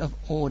little bit of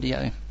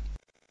audio.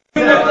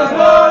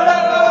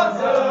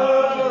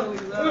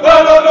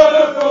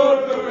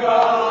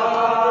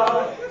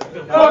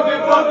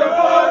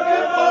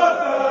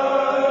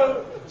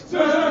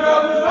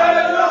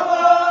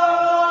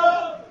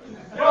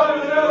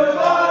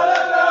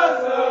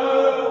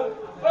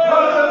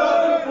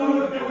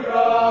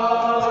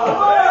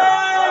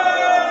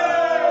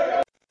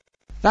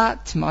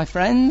 That, my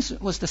friends,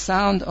 was the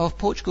sound of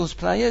Portugal's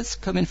players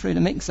coming through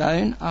the mix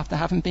zone after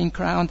having been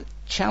crowned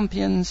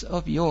champions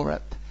of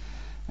Europe.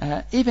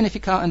 Even if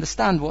you can't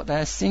understand what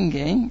they're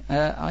singing,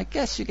 I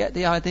guess you get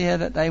the idea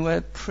that they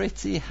were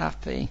pretty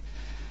happy.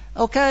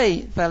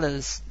 Okay,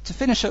 fellas, to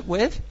finish up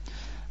with,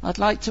 I'd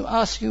like to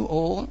ask you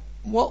all,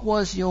 what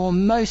was your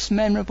most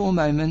memorable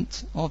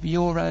moment of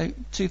Euro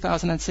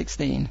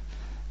 2016?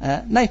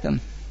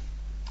 Nathan?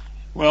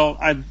 Well,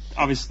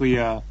 obviously,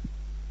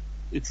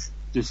 it's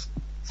just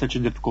such a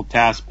difficult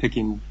task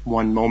picking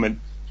one moment,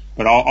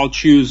 but I'll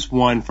choose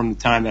one from the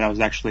time that I was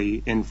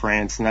actually in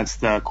France, and that's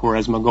the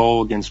Quaresma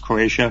goal against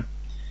Croatia.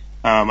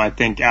 I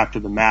think after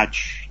the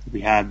match that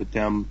we had with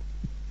them,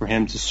 for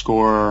him to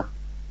score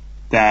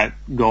that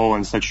goal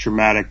in such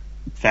dramatic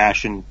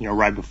fashion,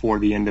 right before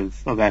the end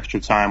of extra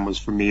time, was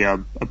for me a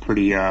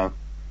pretty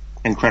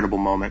incredible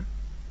moment.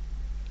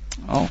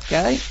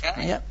 Okay,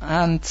 yep.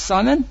 And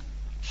Simon?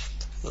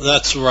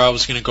 That's where I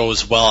was going to go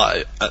as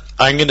well.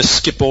 I'm going to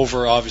skip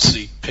over,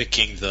 obviously,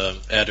 picking the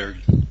Eder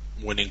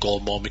winning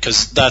goal moment,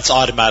 because that's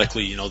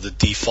automatically, the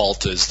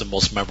default is the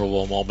most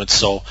memorable moment.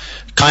 So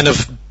kind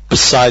of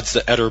besides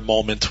the Eder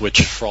moment,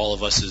 which for all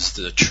of us is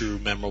the true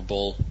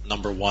memorable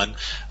number one,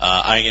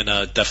 I'm going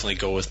to definitely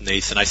go with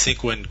Nathan. I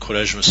think when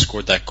Quaresma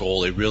scored that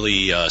goal, it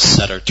really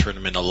set our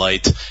tournament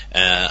alight.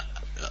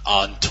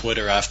 On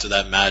Twitter after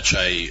that match,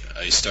 I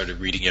started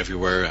reading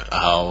everywhere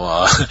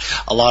how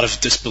a lot of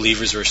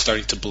disbelievers were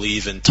starting to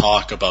believe and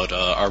talk about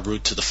our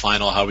route to the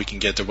final, how we can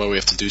get there, what we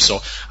have to do.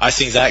 So I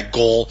think that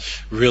goal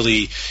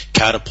really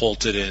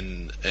catapulted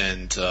and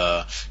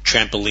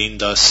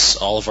trampolined us,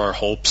 all of our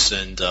hopes,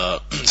 and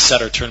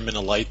set our tournament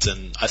alight.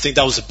 And I think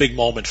that was a big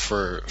moment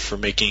for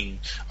making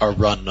our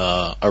run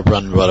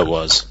what it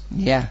was.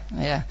 Yeah.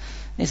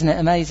 Isn't it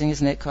amazing,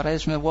 isn't it?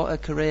 Quaresma, what a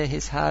career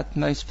he's had.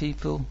 Most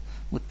people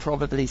would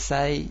probably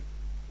say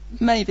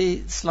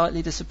maybe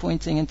slightly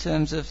disappointing in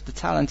terms of the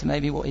talent and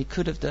maybe what he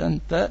could have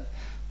done, but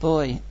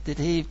boy, did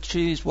he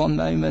choose one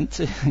moment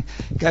to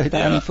go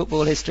down in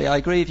football history. I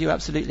agree with you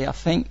absolutely. I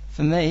think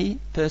for me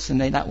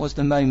personally, that was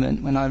the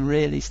moment when I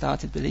really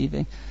started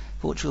believing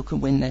Portugal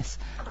could win this.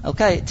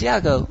 Okay,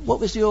 Tiago, what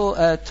was your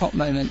top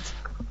moment?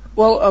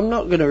 Well, I'm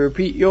not going to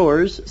repeat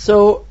yours,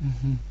 so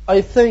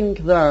I think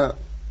that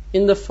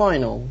in the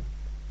final,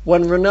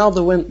 when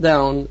Ronaldo went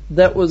down,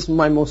 that was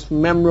my most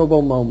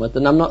memorable moment.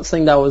 And I'm not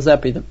saying that I was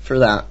happy for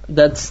that.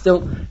 That's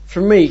still,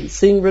 for me,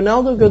 seeing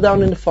Ronaldo go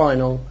down in the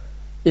final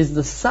is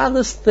the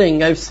saddest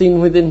thing I've seen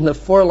within the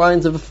 4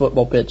 lines of a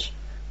football pitch.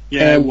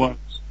 Yeah, it was.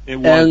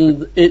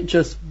 And it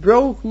just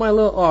broke my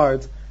little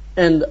heart.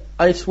 And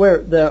I swear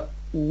that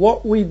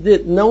what we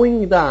did,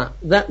 knowing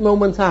that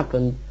moment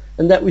happened,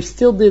 and that we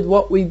still did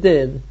what we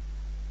did,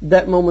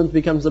 that moment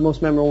becomes the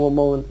most memorable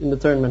moment in the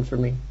tournament for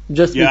me.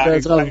 Just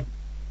because of...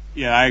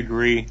 Yeah, I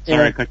agree.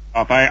 Sorry, I cut you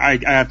off. I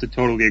have to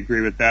totally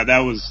agree with that. That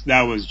was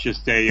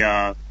just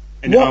what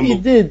we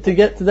did to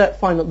get to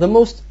that final. The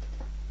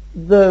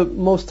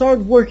most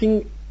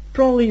hardworking,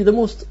 probably the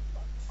most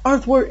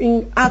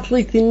hardworking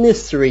athlete in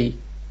history,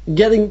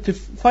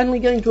 finally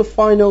getting to a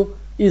final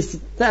is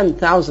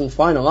 10,000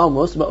 final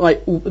almost. But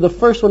like the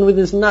first one with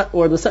his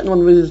or the second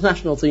one with his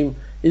national team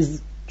is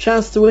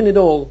chance to win it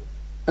all,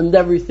 and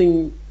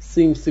everything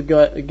seems to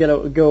go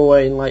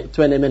away in like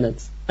 20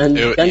 minutes. And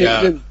it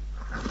didn't.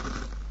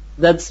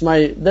 That's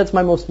my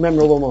most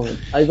memorable moment.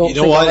 I don't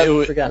think I'll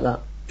ever forget that.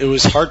 It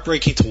was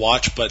heartbreaking to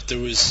watch, but there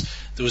was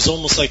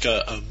almost like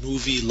a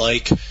movie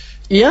like.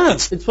 Yeah,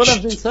 it's what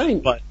I've been saying.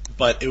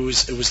 But it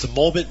was the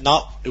moment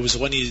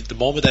the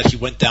moment that he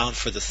went down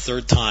for the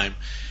third time,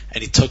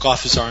 and he took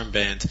off his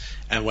armband,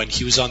 and when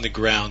he was on the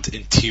ground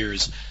in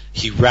tears,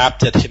 he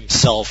wrapped it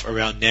himself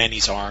around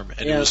Nani's arm,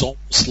 and it was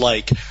almost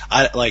like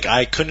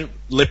I couldn't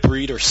lip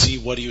read or see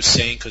what he was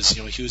saying because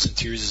he was in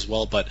tears as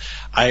well. But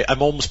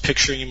I'm almost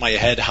picturing in my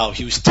head how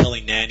he was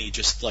telling Nani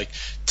just like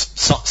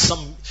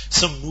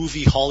some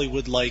movie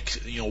Hollywood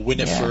win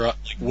it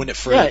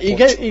for. Yeah,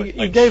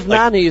 he gave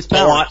Nani his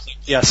power.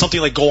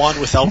 Something like go on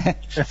without me.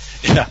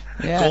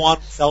 Go on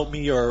without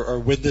me or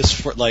win this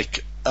for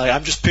like.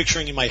 I'm just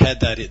picturing in my head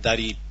that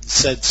he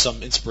said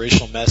some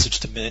inspirational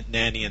message to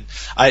Nani, and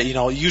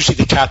usually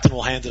the captain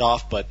will hand it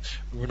off, but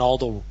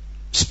Ronaldo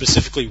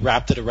specifically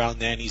wrapped it around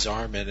Nani's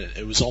arm, and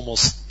it was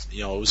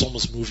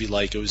almost movie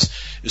like. It was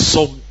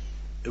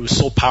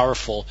so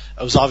powerful.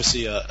 It was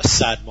obviously a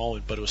sad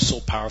moment, but it was so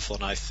powerful,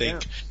 and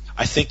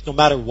I think no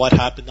matter what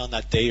happened on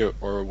that day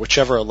or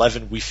whichever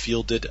 11 we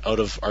fielded out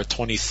of our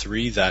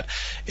 23, that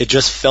it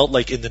just felt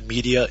like in the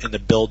media, in the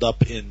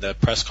build-up, in the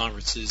press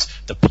conferences,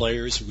 the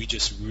players, we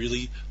just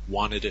really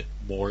wanted it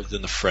more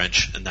than the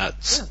French, and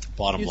that's the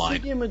bottom line.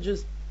 See the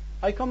images.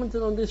 I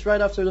commented on this right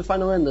after the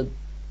final ended.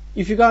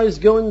 If you guys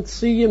go and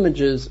see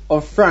images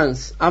of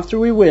France after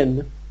we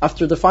win,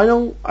 after the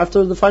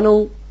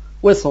final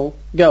whistle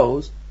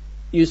goes,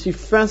 you see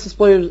France's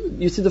players,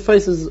 you see the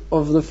faces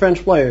of the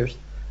French players.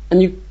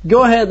 And you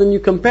go ahead and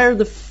you compare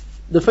the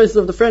faces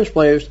of the French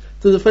players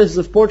to the faces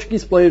of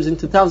Portuguese players in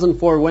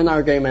 2004 when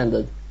our game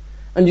ended.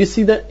 And you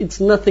see that it's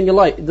nothing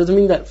alike. It doesn't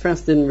mean that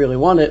France didn't really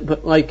want it,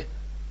 but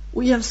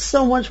we have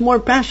so much more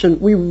passion.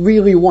 We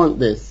really want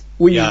this.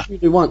 We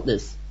really want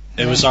this.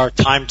 It was our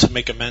time to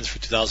make amends for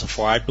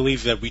 2004. I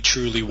believe that we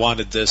truly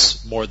wanted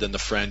this more than the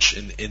French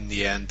in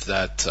the end,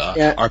 that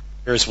our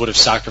players would have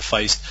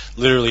sacrificed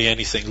literally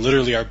anything,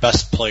 literally our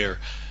best player,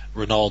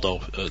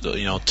 Ronaldo,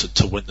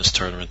 to win this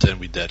tournament, and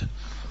we did.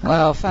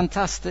 Well,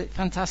 fantastic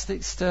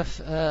stuff,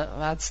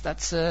 lads.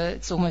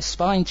 It's almost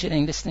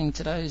spine-chilling listening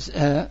to those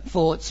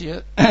thoughts.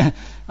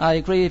 I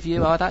agree with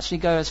you. I'd actually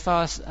go as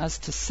far as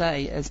to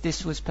say as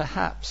this was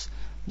perhaps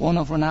one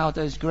of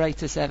Ronaldo's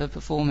greatest ever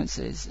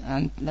performances.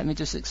 And let me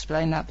just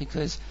explain that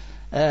because,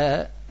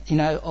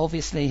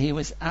 obviously he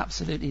was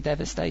absolutely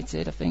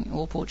devastated. I think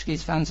all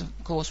Portuguese fans, of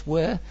course,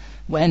 were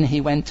when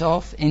he went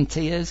off in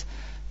tears.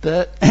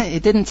 But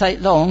it didn't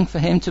take long for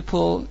him to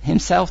pull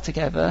himself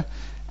together.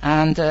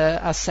 And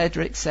as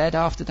Cedric said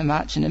after the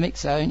match in the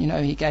mix zone,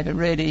 he gave a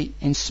really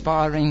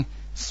inspiring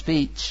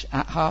speech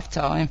at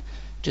half-time,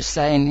 just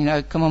saying,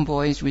 come on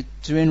boys, we're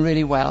doing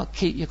really well,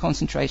 keep your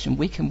concentration,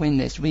 we can win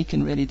this, we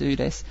can really do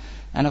this.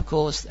 And of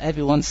course,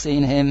 everyone's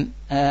seen him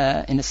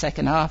in the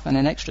second half and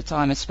in extra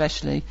time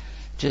especially,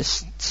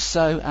 just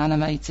so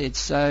animated,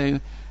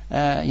 so,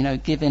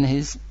 giving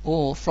his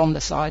all from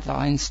the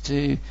sidelines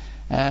to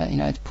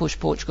push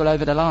Portugal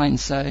over the line.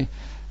 So,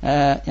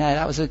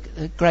 that was a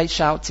great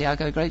shout,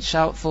 Tiago, great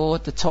shout for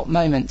the top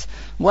moment.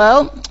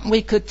 Well,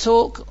 we could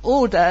talk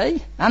all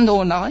day and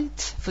all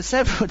night for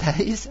several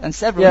days and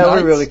several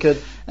nights we really could.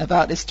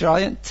 About this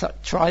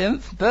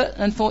triumph, but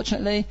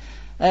unfortunately,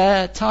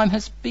 time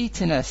has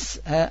beaten us.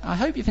 I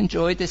hope you've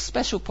enjoyed this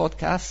special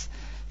podcast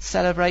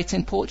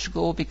celebrating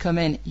Portugal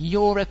becoming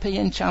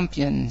European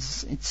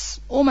champions.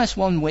 It's almost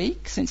 1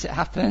 week since it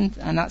happened,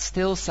 and that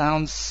still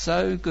sounds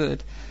so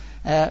good.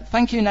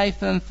 Thank you,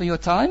 Nathan, for your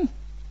time.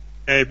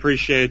 I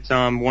appreciate it,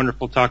 Tom.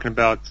 Wonderful talking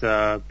about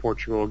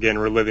Portugal again,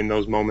 reliving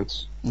those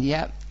moments.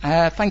 Yeah.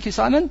 Thank you,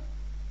 Simon.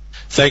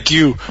 Thank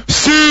you.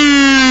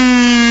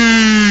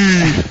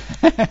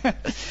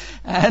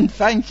 And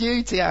thank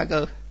you,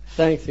 Tiago.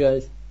 Thanks,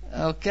 guys.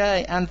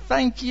 Okay, and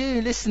thank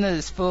you,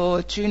 listeners,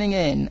 for tuning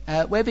in.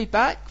 We'll be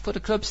back for the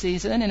club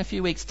season in a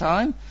few weeks'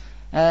 time.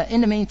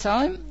 In the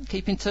meantime,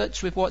 keep in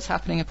touch with what's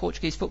happening in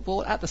Portuguese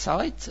football at the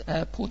site,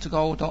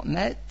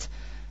 portugal.net.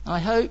 I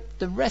hope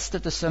the rest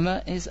of the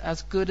summer is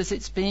as good as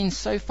it's been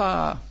so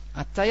far.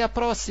 Até a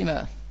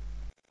próxima!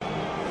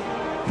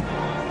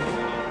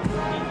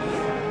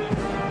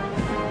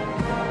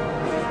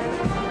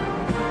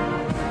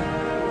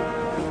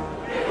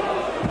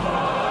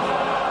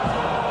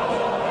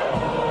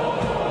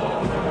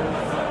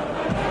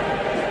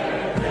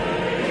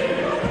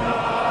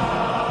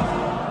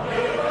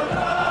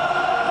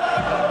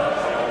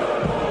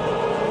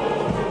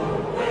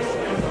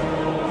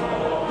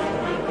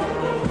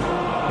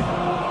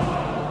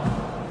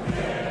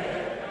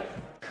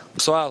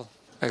 Pessoal,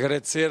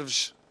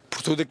 agradecer-vos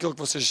por tudo aquilo que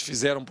vocês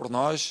fizeram por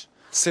nós,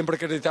 sempre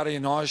acreditarem em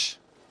nós,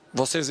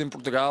 vocês em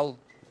Portugal,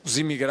 os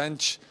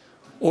imigrantes,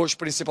 hoje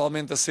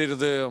principalmente a sair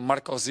de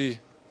Marcosi,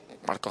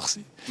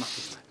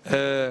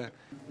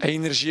 a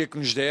energia que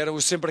nos deram,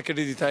 eu sempre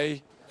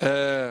acreditei,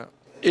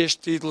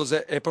 este título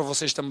é para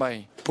vocês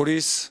também, por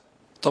isso,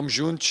 estamos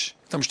juntos,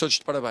 estamos todos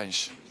de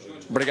parabéns.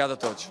 Obrigado a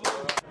todos.